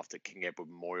and the shaft at King Edward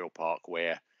Memorial Park,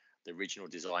 where the original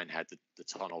design had the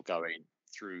tunnel going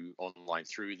through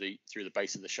the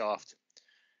base of the shaft,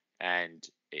 and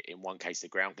in one case the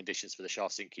ground conditions for the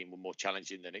shaft sinking were more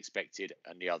challenging than expected,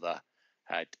 and the other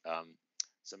had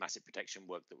some asset protection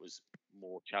work that was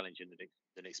more challenging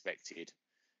than expected,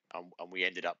 and we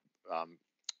ended up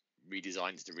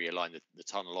redesigns to realign the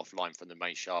tunnel offline from the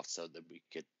main shaft so that we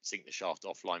could sink the shaft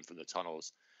offline from the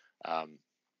tunnels,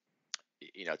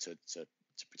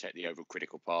 to protect the overall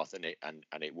critical path, and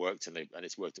it worked, and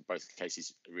it's worked in both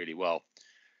cases really well.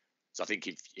 So I think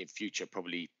in future,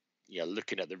 probably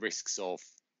looking at the risks of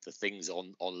the things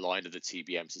online of the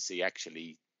TBM to see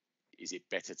actually is it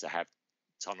better to have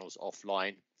tunnels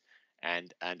offline,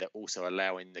 and also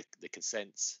allowing the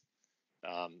consents,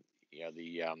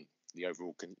 the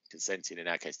overall consenting, in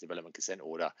our case development consent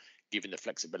order, given the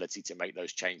flexibility to make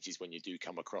those changes when you do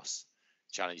come across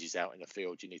challenges out in the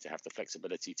field. You need to have the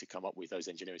flexibility to come up with those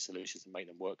engineering solutions and make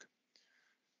them work.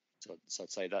 So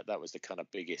I'd say that was the kind of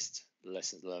biggest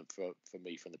lessons learned for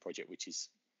me from the project, which is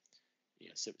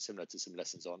similar to some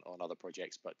lessons on other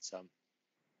projects. But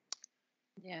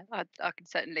yeah, I can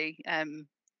certainly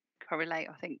correlate.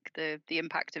 I think the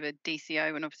impact of a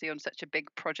DCO, and obviously on such a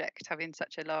big project, having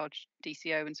such a large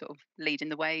DCO and sort of leading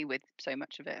the way with so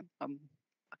much of it, I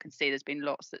can see there's been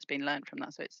lots that's been learned from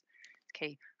that. So it's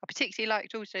key. I particularly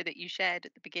liked also that you shared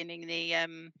at the beginning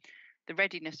the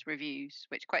readiness reviews,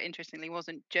 which quite interestingly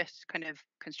wasn't just kind of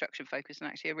construction focused, and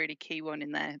actually a really key one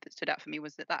in there that stood out for me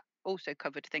was that also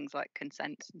covered things like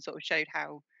consents and sort of showed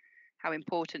how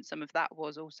important some of that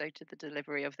was also to the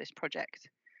delivery of this project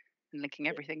and linking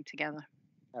everything together.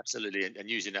 Absolutely, and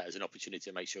using that as an opportunity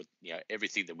to make sure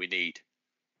everything that we need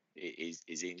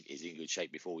is in good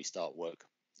shape before we start work,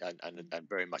 and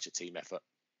very much a team effort.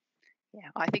 Yeah,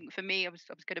 I think for me, I was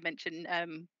going to mention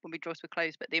when we draw to a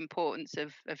close, but the importance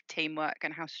of teamwork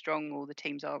and how strong all the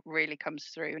teams are really comes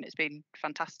through, and it's been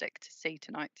fantastic to see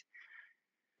tonight.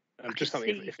 Just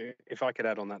something, if I could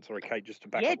add on that, sorry, Kate, just to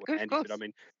back up what Andy said. I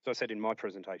mean, as I said in my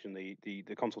presentation, the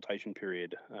consultation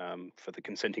period for the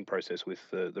consenting process with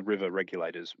the river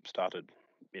regulators started,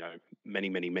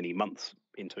 many months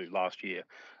into last year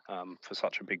for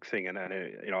such a big thing, and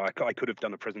I could have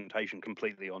done a presentation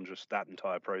completely on just that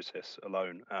entire process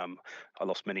alone. I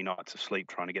lost many nights of sleep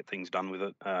trying to get things done with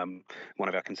it. One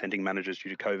of our consenting managers, due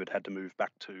to COVID, had to move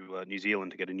back to New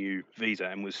Zealand to get a new visa,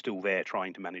 and was still there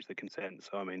trying to manage the consent.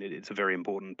 So I mean, it's a very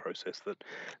important process that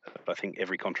I think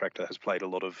every contractor has played a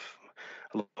lot of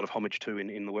a lot of homage to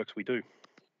in the works we do.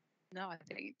 No, I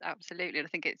think absolutely. And I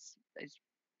think it's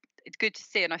good to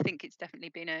see, and I think it's definitely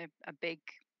been a big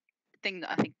thing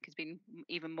that I think has been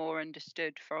even more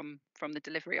understood from the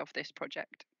delivery of this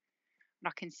project. And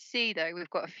I can see though we've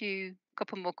got a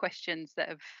couple more questions that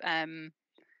have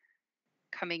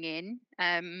coming in.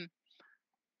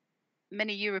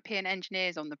 Many European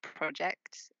engineers on the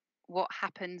project. What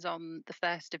happens on the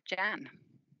 1st of Jan?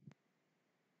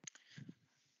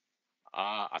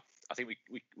 I think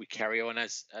we carry on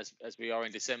as we are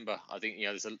in December. I think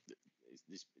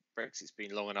this Brexit's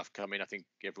been long enough coming. I think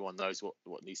everyone knows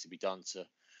what needs to be done to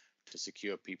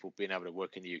secure people being able to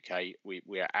work in the UK.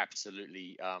 We are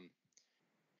absolutely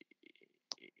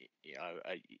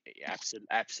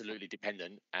absolutely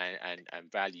dependent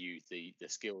and value the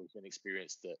skills and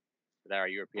experience that our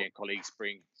European colleagues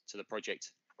bring to the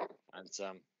project, and it's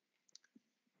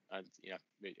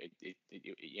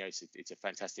a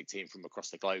fantastic team from across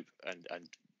the globe, and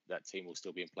that team will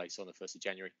still be in place on the 1st of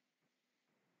January.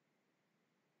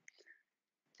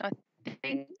 I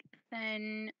think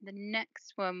then the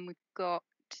next one we've got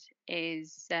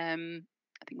is I think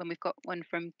when we've got one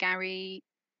from Gary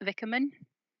Vickerman.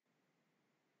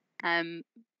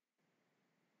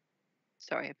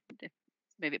 Sorry,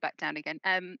 move it back down again.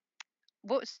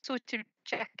 What sort of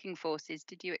checking forces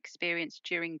did you experience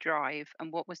during drive,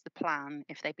 and what was the plan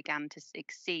if they began to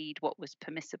exceed what was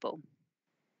permissible?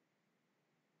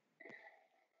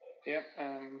 Yeah,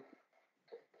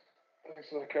 thanks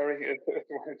for that, Gary.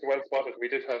 It's well spotted. We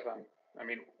did have,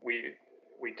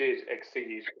 we did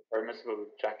exceed permissible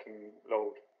jacking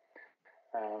load.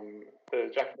 The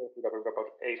jacking load we got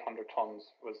about 800 tons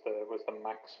was the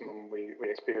maximum we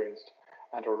experienced,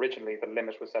 and originally the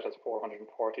limit was set as 440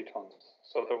 tons.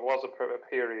 So there was a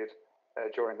period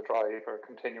during the drive, or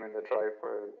continuing the drive,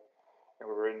 where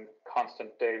we were in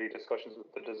constant daily discussions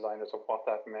with the designers of what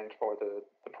that meant for the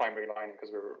primary lining,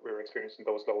 because we were experiencing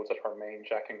those loads at our main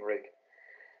jacking rig.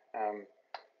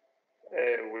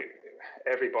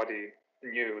 Everybody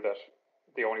knew that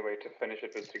the only way to finish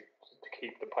it was to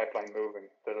keep the pipeline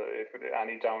moving. That if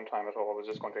any downtime at all was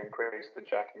just going to increase the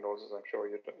jacking loads, as I'm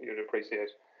sure you'd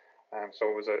appreciate.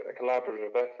 So it was a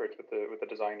collaborative effort with the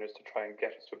designers to try and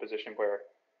get us to a position where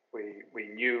we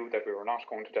knew that we were not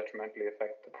going to detrimentally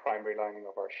affect the primary lining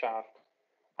of our shaft,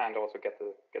 and also get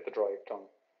the drive done.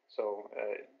 So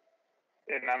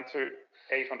in answer,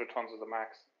 800 tons is the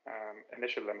max.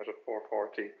 Initial limit of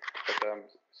 440, but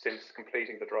since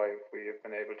completing the drive, we have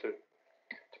been able to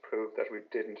prove that we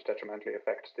didn't detrimentally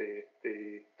affect the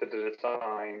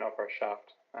design of our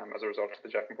shaft as a result of the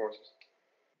jacking forces.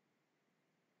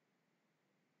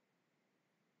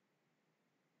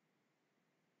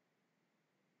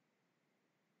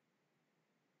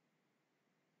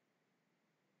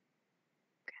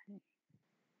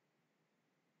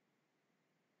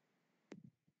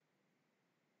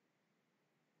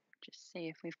 Just see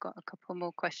if we've got a couple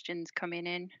more questions coming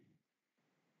in.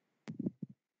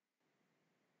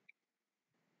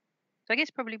 So I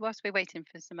guess probably whilst we're waiting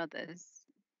for some others,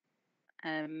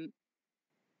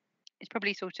 it's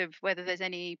probably sort of whether there's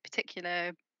any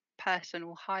particular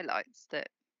personal highlights that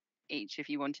each of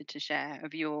you wanted to share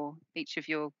of each of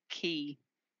your key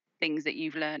things that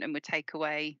you've learned and would take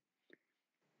away.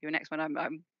 Your next one,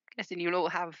 I'm guessing you'll all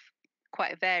have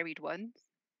quite a varied ones.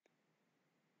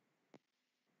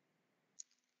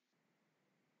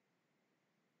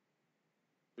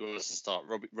 Who wants to start?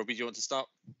 Robbie, do you want to start?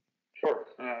 Sure.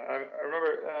 I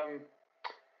remember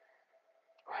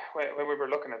when we were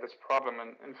looking at this problem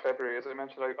in February, as I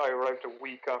mentioned, I arrived a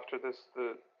week after the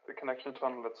connection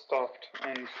tunnel had stopped,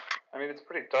 and I mean, it's a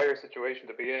pretty dire situation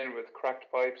to be in, with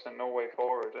cracked pipes and no way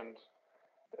forward, and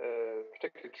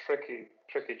particularly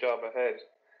tricky job ahead.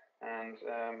 And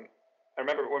I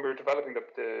remember when we were developing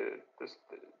the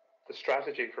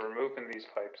strategy for removing these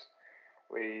pipes,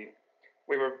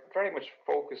 we were very much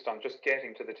focused on just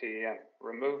getting to the TEM,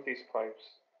 remove these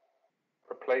pipes,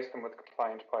 replace them with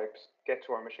compliant pipes, get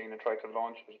to our machine and try to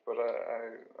launch it. But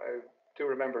I do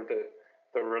remember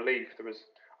the relief.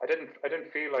 I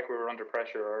didn't feel like we were under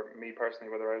pressure, or me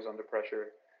personally, whether I was under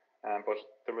pressure. But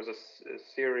there was a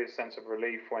serious sense of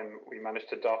relief when we managed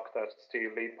to dock that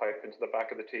steel lead pipe into the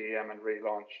back of the TEM and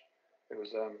relaunch. It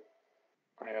was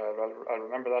I'll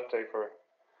remember that day for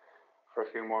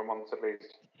a few more months at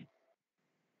least.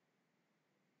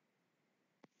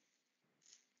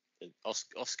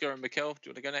 Oscar and Mikel, do you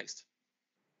want to go next?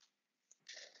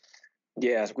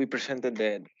 Yes, we presented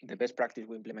the best practice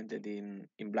we implemented in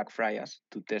Blackfriars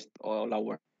to test all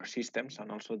our systems,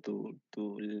 and also to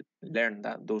learn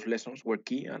that those lessons were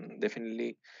key. And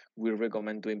definitely we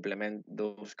recommend to implement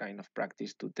those kind of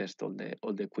practice to test all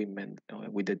the equipment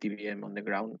with the TBM on the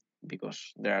ground,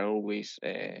 because there's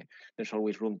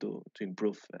always room to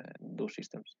improve those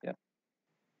systems. Yeah.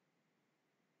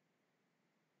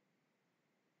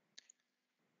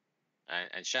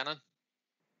 And Shannon?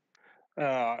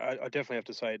 I definitely have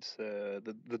to say it's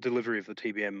the delivery of the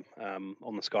TBM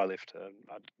on the Skylift.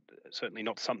 Certainly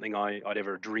not something I'd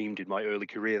ever dreamed in my early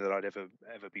career that I'd ever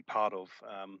be part of.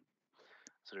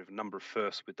 Sort of a number of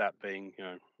firsts, with that being,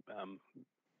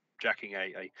 jacking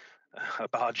a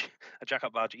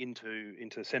jack-up barge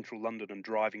into central London and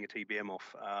driving a TBM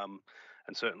off,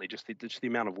 and certainly just the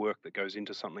amount of work that goes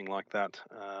into something like that.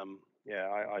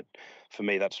 For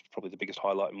me, that's probably the biggest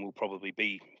highlight, and will probably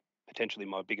be potentially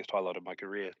my biggest highlight of my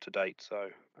career to date. So,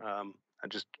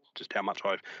 and just how much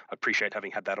I appreciate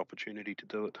having had that opportunity to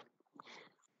do it.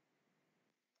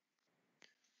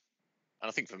 And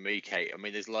I think for me, Kate, I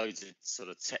mean, there's loads of sort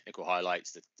of technical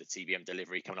highlights: the TBM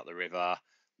delivery coming up the river,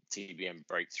 TBM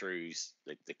breakthroughs,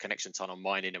 the connection tunnel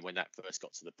mining, and when that first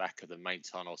got to the back of the main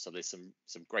tunnel. So there's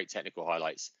some great technical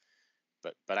highlights.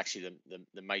 But actually,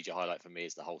 the major highlight for me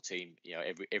is the whole team. You know,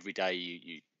 every day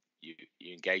you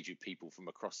engage with people from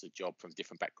across the job, from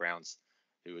different backgrounds,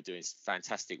 who are doing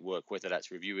fantastic work, whether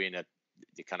that's reviewing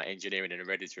the kind of engineering and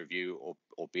ready to review,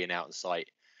 or being out on site,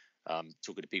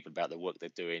 talking to people about the work they're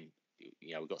doing.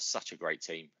 You know, we've got such a great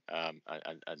team, and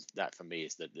that for me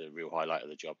is the real highlight of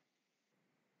the job.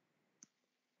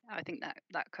 I think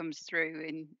that comes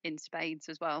through in spades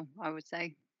as well. I would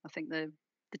say. I think the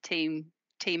team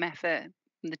effort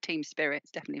and the team spirit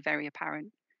is definitely very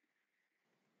apparent.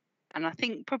 And I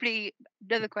think probably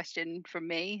another question from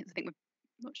me. I think we're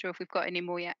not sure if we've got any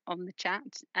more yet on the chat.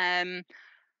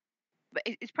 But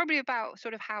it's probably about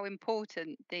sort of how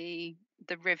important the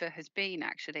river has been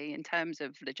actually in terms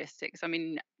of logistics. I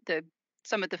mean,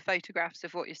 some of the photographs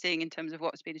of what you're seeing in terms of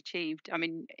what's been achieved, I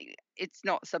mean, it's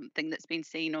not something that's been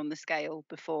seen on the scale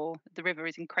before. The river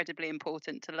is incredibly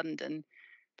important to London,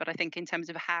 but I think in terms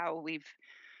of how we've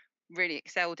really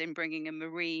excelled in bringing a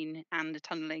marine and a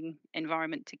tunnelling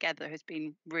environment together has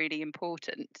been really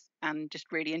important, and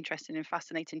just really interesting and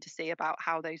fascinating to see about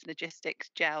how those logistics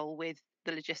gel with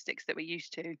the logistics that we're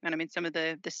used to. And I mean, some of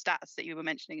the stats that you were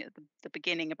mentioning at the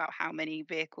beginning about how many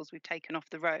vehicles we've taken off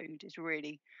the road is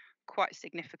really quite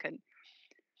significant.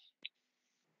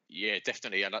 Yeah,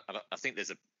 definitely. And I think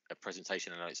there's a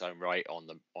presentation in its own right on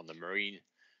the marine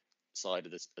side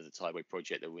of the Tideway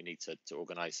project that we need to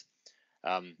organise.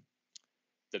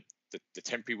 The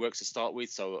temporary works to start with.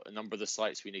 So a number of the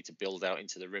sites we need to build out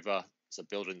into the river. So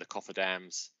building the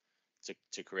cofferdams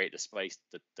to create the space.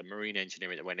 The marine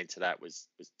engineering that went into that was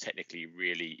technically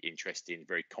really interesting,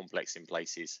 very complex in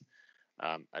places,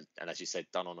 and as you said,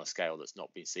 done on a scale that's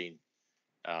not been seen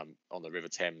on the River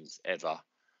Thames ever.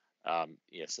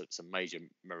 So some major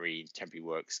marine temporary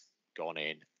works gone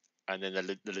in, and then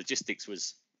the logistics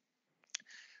was.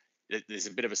 There's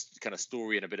a bit of a kind of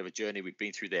story and a bit of a journey we've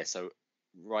been through there. So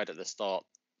right at the start,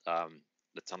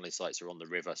 the tunnelling sites are on the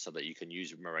river so that you can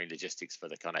use marine logistics for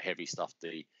the kind of heavy stuff,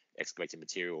 the excavated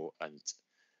material, and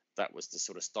that was the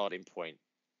sort of starting point.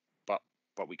 But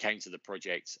we came to the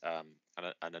project,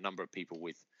 and a number of people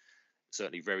with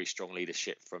certainly very strong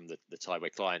leadership from the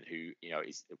Tideway client, who, you know,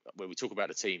 is, when we talk about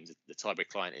the team, the Tideway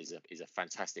client is a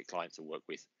fantastic client to work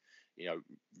with. You know,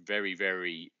 very,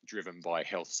 very driven by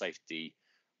health, safety,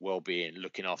 well-being,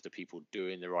 looking after people,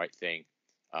 doing the right thing.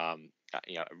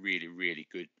 You know, a really, really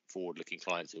good forward-looking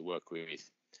client to work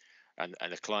with, and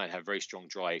the client have very strong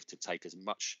drive to take as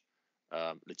much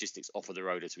logistics off of the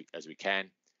road as we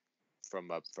can, from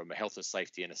a health and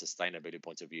safety and a sustainability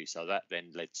point of view. So that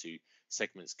then led to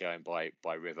segments going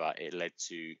by river. It led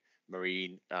to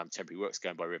marine temporary works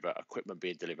going by river, equipment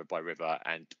being delivered by river,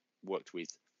 and worked with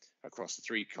across the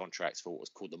 3 contracts for what was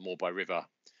called the More by River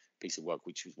piece of work,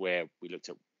 which was where we looked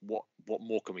at what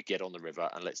more can we get on the river,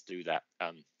 and let's do that.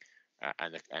 And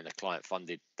the client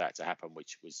funded that to happen,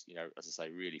 which was, you know, as I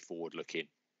say, really forward looking.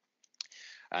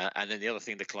 And then the other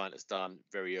thing the client has done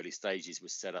very early stages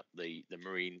was set up the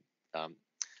marine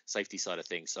safety side of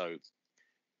things. So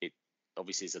it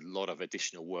obviously is a lot of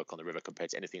additional work on the river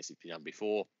compared to anything that's been done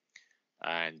before.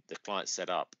 And the client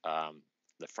set up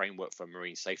the framework for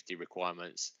marine safety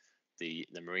requirements, the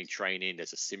marine training.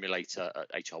 There's a simulator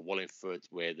at HR Wallingford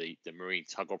where the marine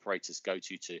tug operators go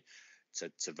to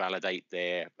validate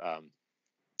their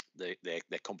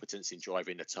competence in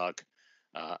driving the tug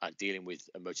and dealing with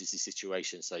emergency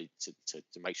situations. So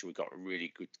to make sure we've got a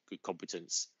really good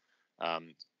competence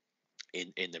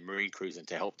in the marine crews, and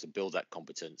to help to build that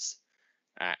competence,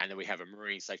 And then we have a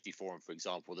marine safety forum, for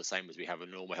example, the same as we have a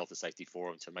normal health and safety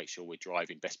forum, to make sure we're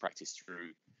driving best practice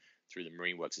through the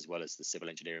marine works as well as the civil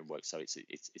engineering work. So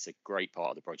it's a great part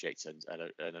of the project, and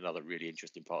another really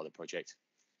interesting part of the project.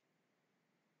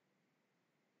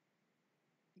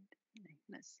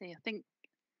 Let's see. I think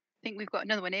we've got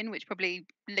another one in, which probably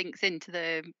links into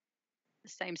the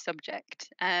same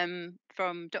subject.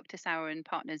 From Dr. Sauer and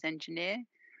Partners Engineer.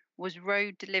 Was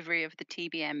road delivery of the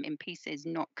TBM in pieces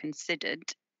not considered?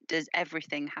 Does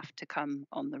everything have to come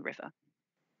on the river?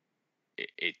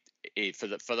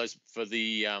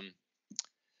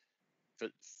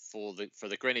 For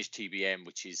the Greenwich TBM,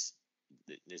 which is,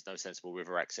 there's no sensible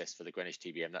river access for the Greenwich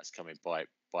TBM. That's coming by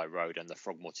road, and the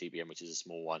Frogmore TBM, which is a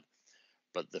small one.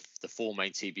 But the four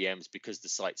main TBMs, because the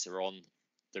sites are on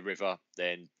the river,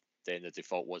 then the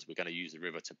default was we're going to use the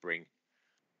river to bring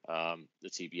the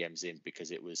TBMs in,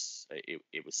 because it was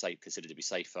safe, considered to be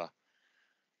safer,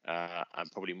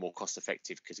 and probably more cost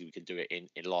effective, because we can do it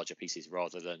in larger pieces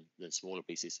rather than smaller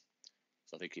pieces.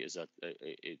 So I think it is a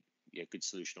good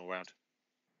solution all round.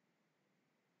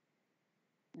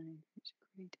 And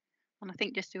I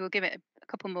think just we'll give it a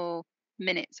couple more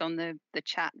minutes on the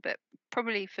chat, but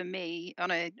probably for me,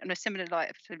 on a similar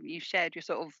light, you've shared your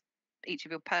sort of each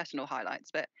of your personal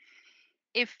highlights, but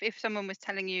if someone was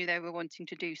telling you they were wanting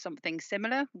to do something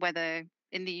similar, whether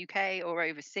in the UK or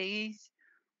overseas,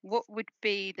 what would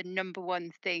be the number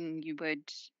one thing you would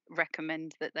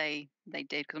recommend that they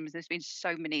did? Because there's been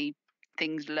so many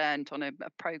things learned on a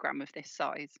program of this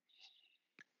size.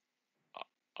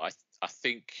 I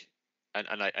think, and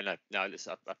I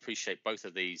appreciate both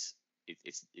of these.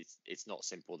 It's not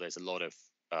simple. There's a lot of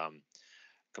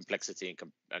complexity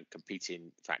and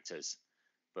competing factors.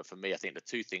 But for me, I think the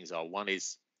two things are, one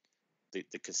is the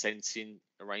consenting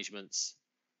arrangements.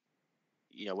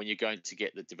 When you're going to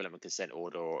get the development consent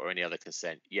order or any other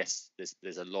consent, yes,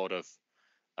 there's a lot of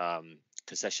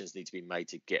concessions need to be made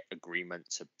to get agreement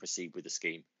to proceed with the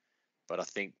scheme. But I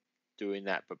think doing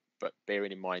that, but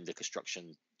bearing in mind the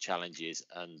construction challenges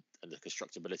and the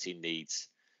constructability needs,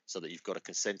 so that you've got a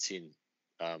consenting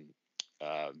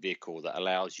vehicle that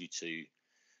allows you to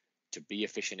be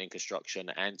efficient in construction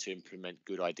and to implement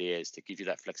good ideas, to give you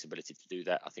that flexibility to do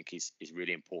that, I think is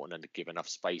really important, and to give enough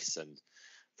space and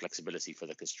flexibility for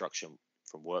the construction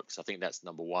from works. I think that's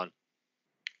number one.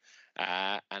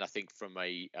 And I think from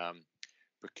a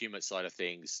procurement side of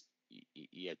things,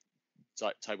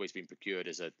 Tideway's been procured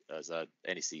as a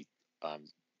NEC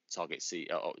target C,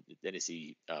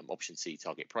 NEC option C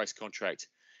target price contract.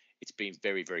 It's been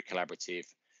very, very collaborative.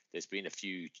 There's been a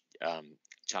few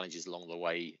challenges along the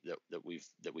way that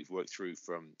we've worked through,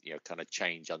 from kind of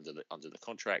change under the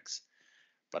contracts.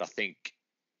 But I think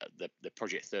the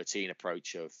Project 13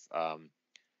 approach of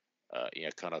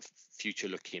kind of future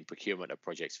looking procurement of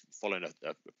projects, following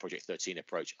a Project 13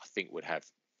 approach, I think would have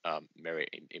merit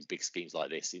in big schemes like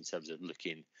this, in terms of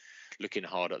looking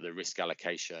hard at the risk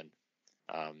allocation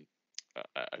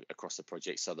across the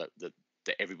project, so that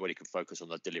everybody can focus on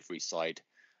the delivery side,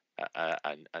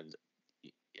 and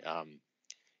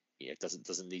it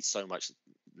doesn't need so much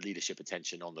leadership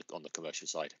attention on the commercial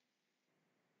side.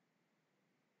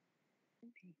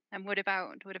 And what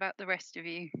about the rest of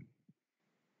you?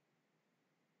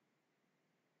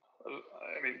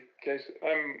 I mean, Kate,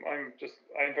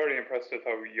 I'm very impressed at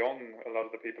how young a lot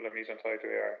of the people I meet on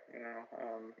Tideway are.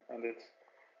 And it's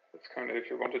kind of, if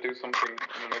you're going to do something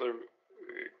in another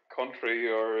country,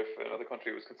 or if another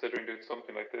country was considering doing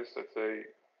something like this, I'd say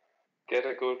get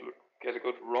a good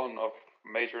run of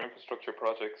major infrastructure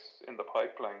projects in the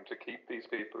pipeline to keep these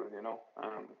people.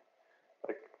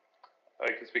 Like, I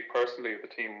can speak personally of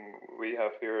the team we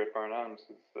have here at Elms.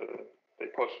 They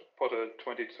put a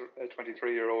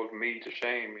 23-year-old me to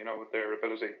shame, with their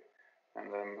ability, and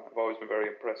I've always been very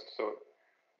impressed. So,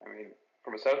 I mean,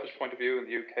 from a selfish point of view, in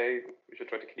the UK, we should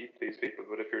try to keep these people.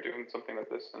 But if you're doing something like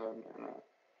this, and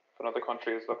if another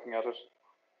country is looking at it,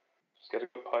 just get a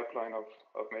good pipeline of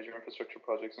major infrastructure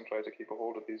projects and try to keep a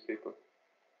hold of these people.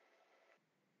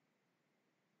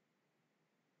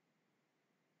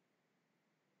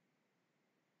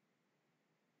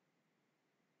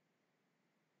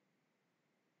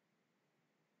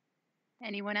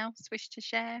 Anyone else wish to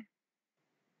share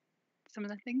some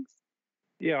of the things?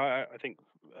 Yeah, I think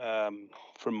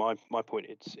from my point,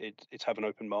 it's have an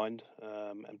open mind,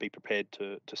 and be prepared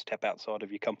to step outside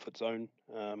of your comfort zone,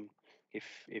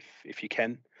 if you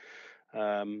can.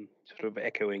 Sort of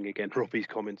echoing again Robbie's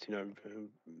comments,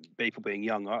 people being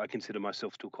young. I consider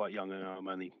myself still quite young, and I'm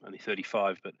only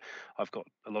 35, but I've got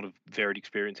a lot of varied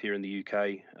experience here in the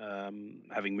UK,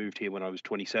 having moved here when I was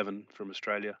 27 from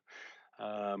Australia.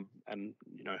 And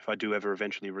if I do ever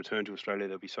eventually return to Australia,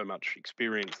 there'll be so much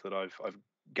experience that I've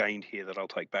gained here that I'll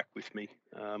take back with me.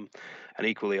 And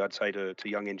equally, I'd say to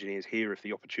young engineers here, if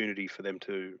the opportunity for them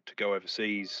to go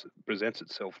overseas presents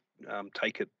itself,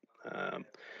 take it.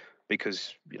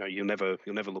 Because you'll never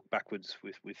look backwards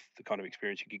with the kind of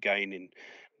experience you could gain in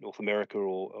North America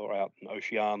or out in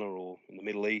Oceania or in the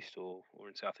Middle East or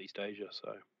in Southeast Asia.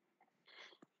 So.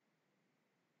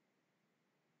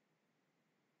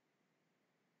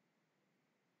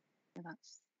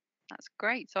 That's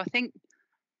great. So I think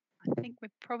we're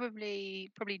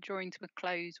probably drawing to a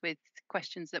close with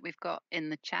questions that we've got in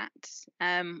the chat.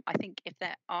 I think if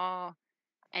there are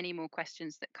any more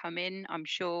questions that come in, I'm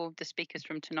sure the speakers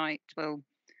from tonight will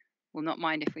not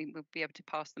mind if we will be able to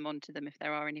pass them on to them if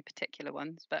there are any particular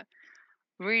ones. But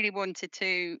really wanted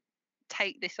to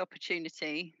take this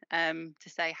opportunity to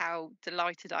say how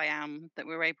delighted I am that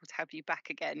we're able to have you back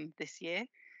again this year.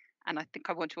 And I think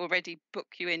I want to already book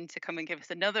you in to come and give us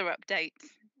another update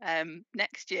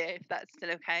next year, if that's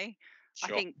still okay.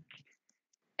 Sure. I think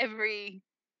every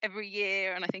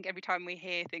year, and I think every time we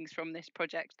hear things from this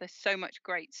project, there's so much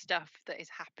great stuff that is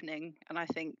happening. And I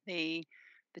think the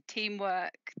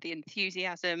teamwork, the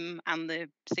enthusiasm, and the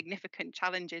significant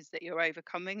challenges that you're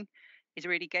overcoming is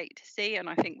really great to see. And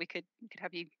I think we could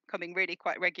have you coming really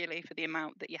quite regularly for the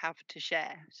amount that you have to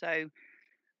share. So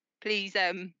please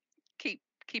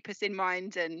keep us in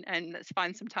mind and let's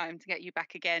find some time to get you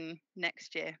back again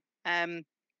next year. And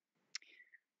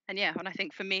I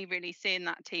think for me, really seeing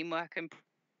that teamwork and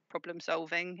problem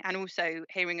solving, and also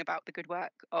hearing about the good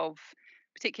work of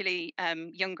particularly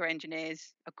younger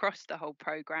engineers across the whole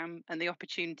programme and the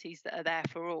opportunities that are there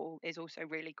for all is also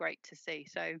really great to see.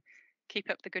 So keep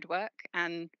up the good work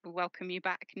and we'll welcome you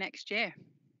back next year.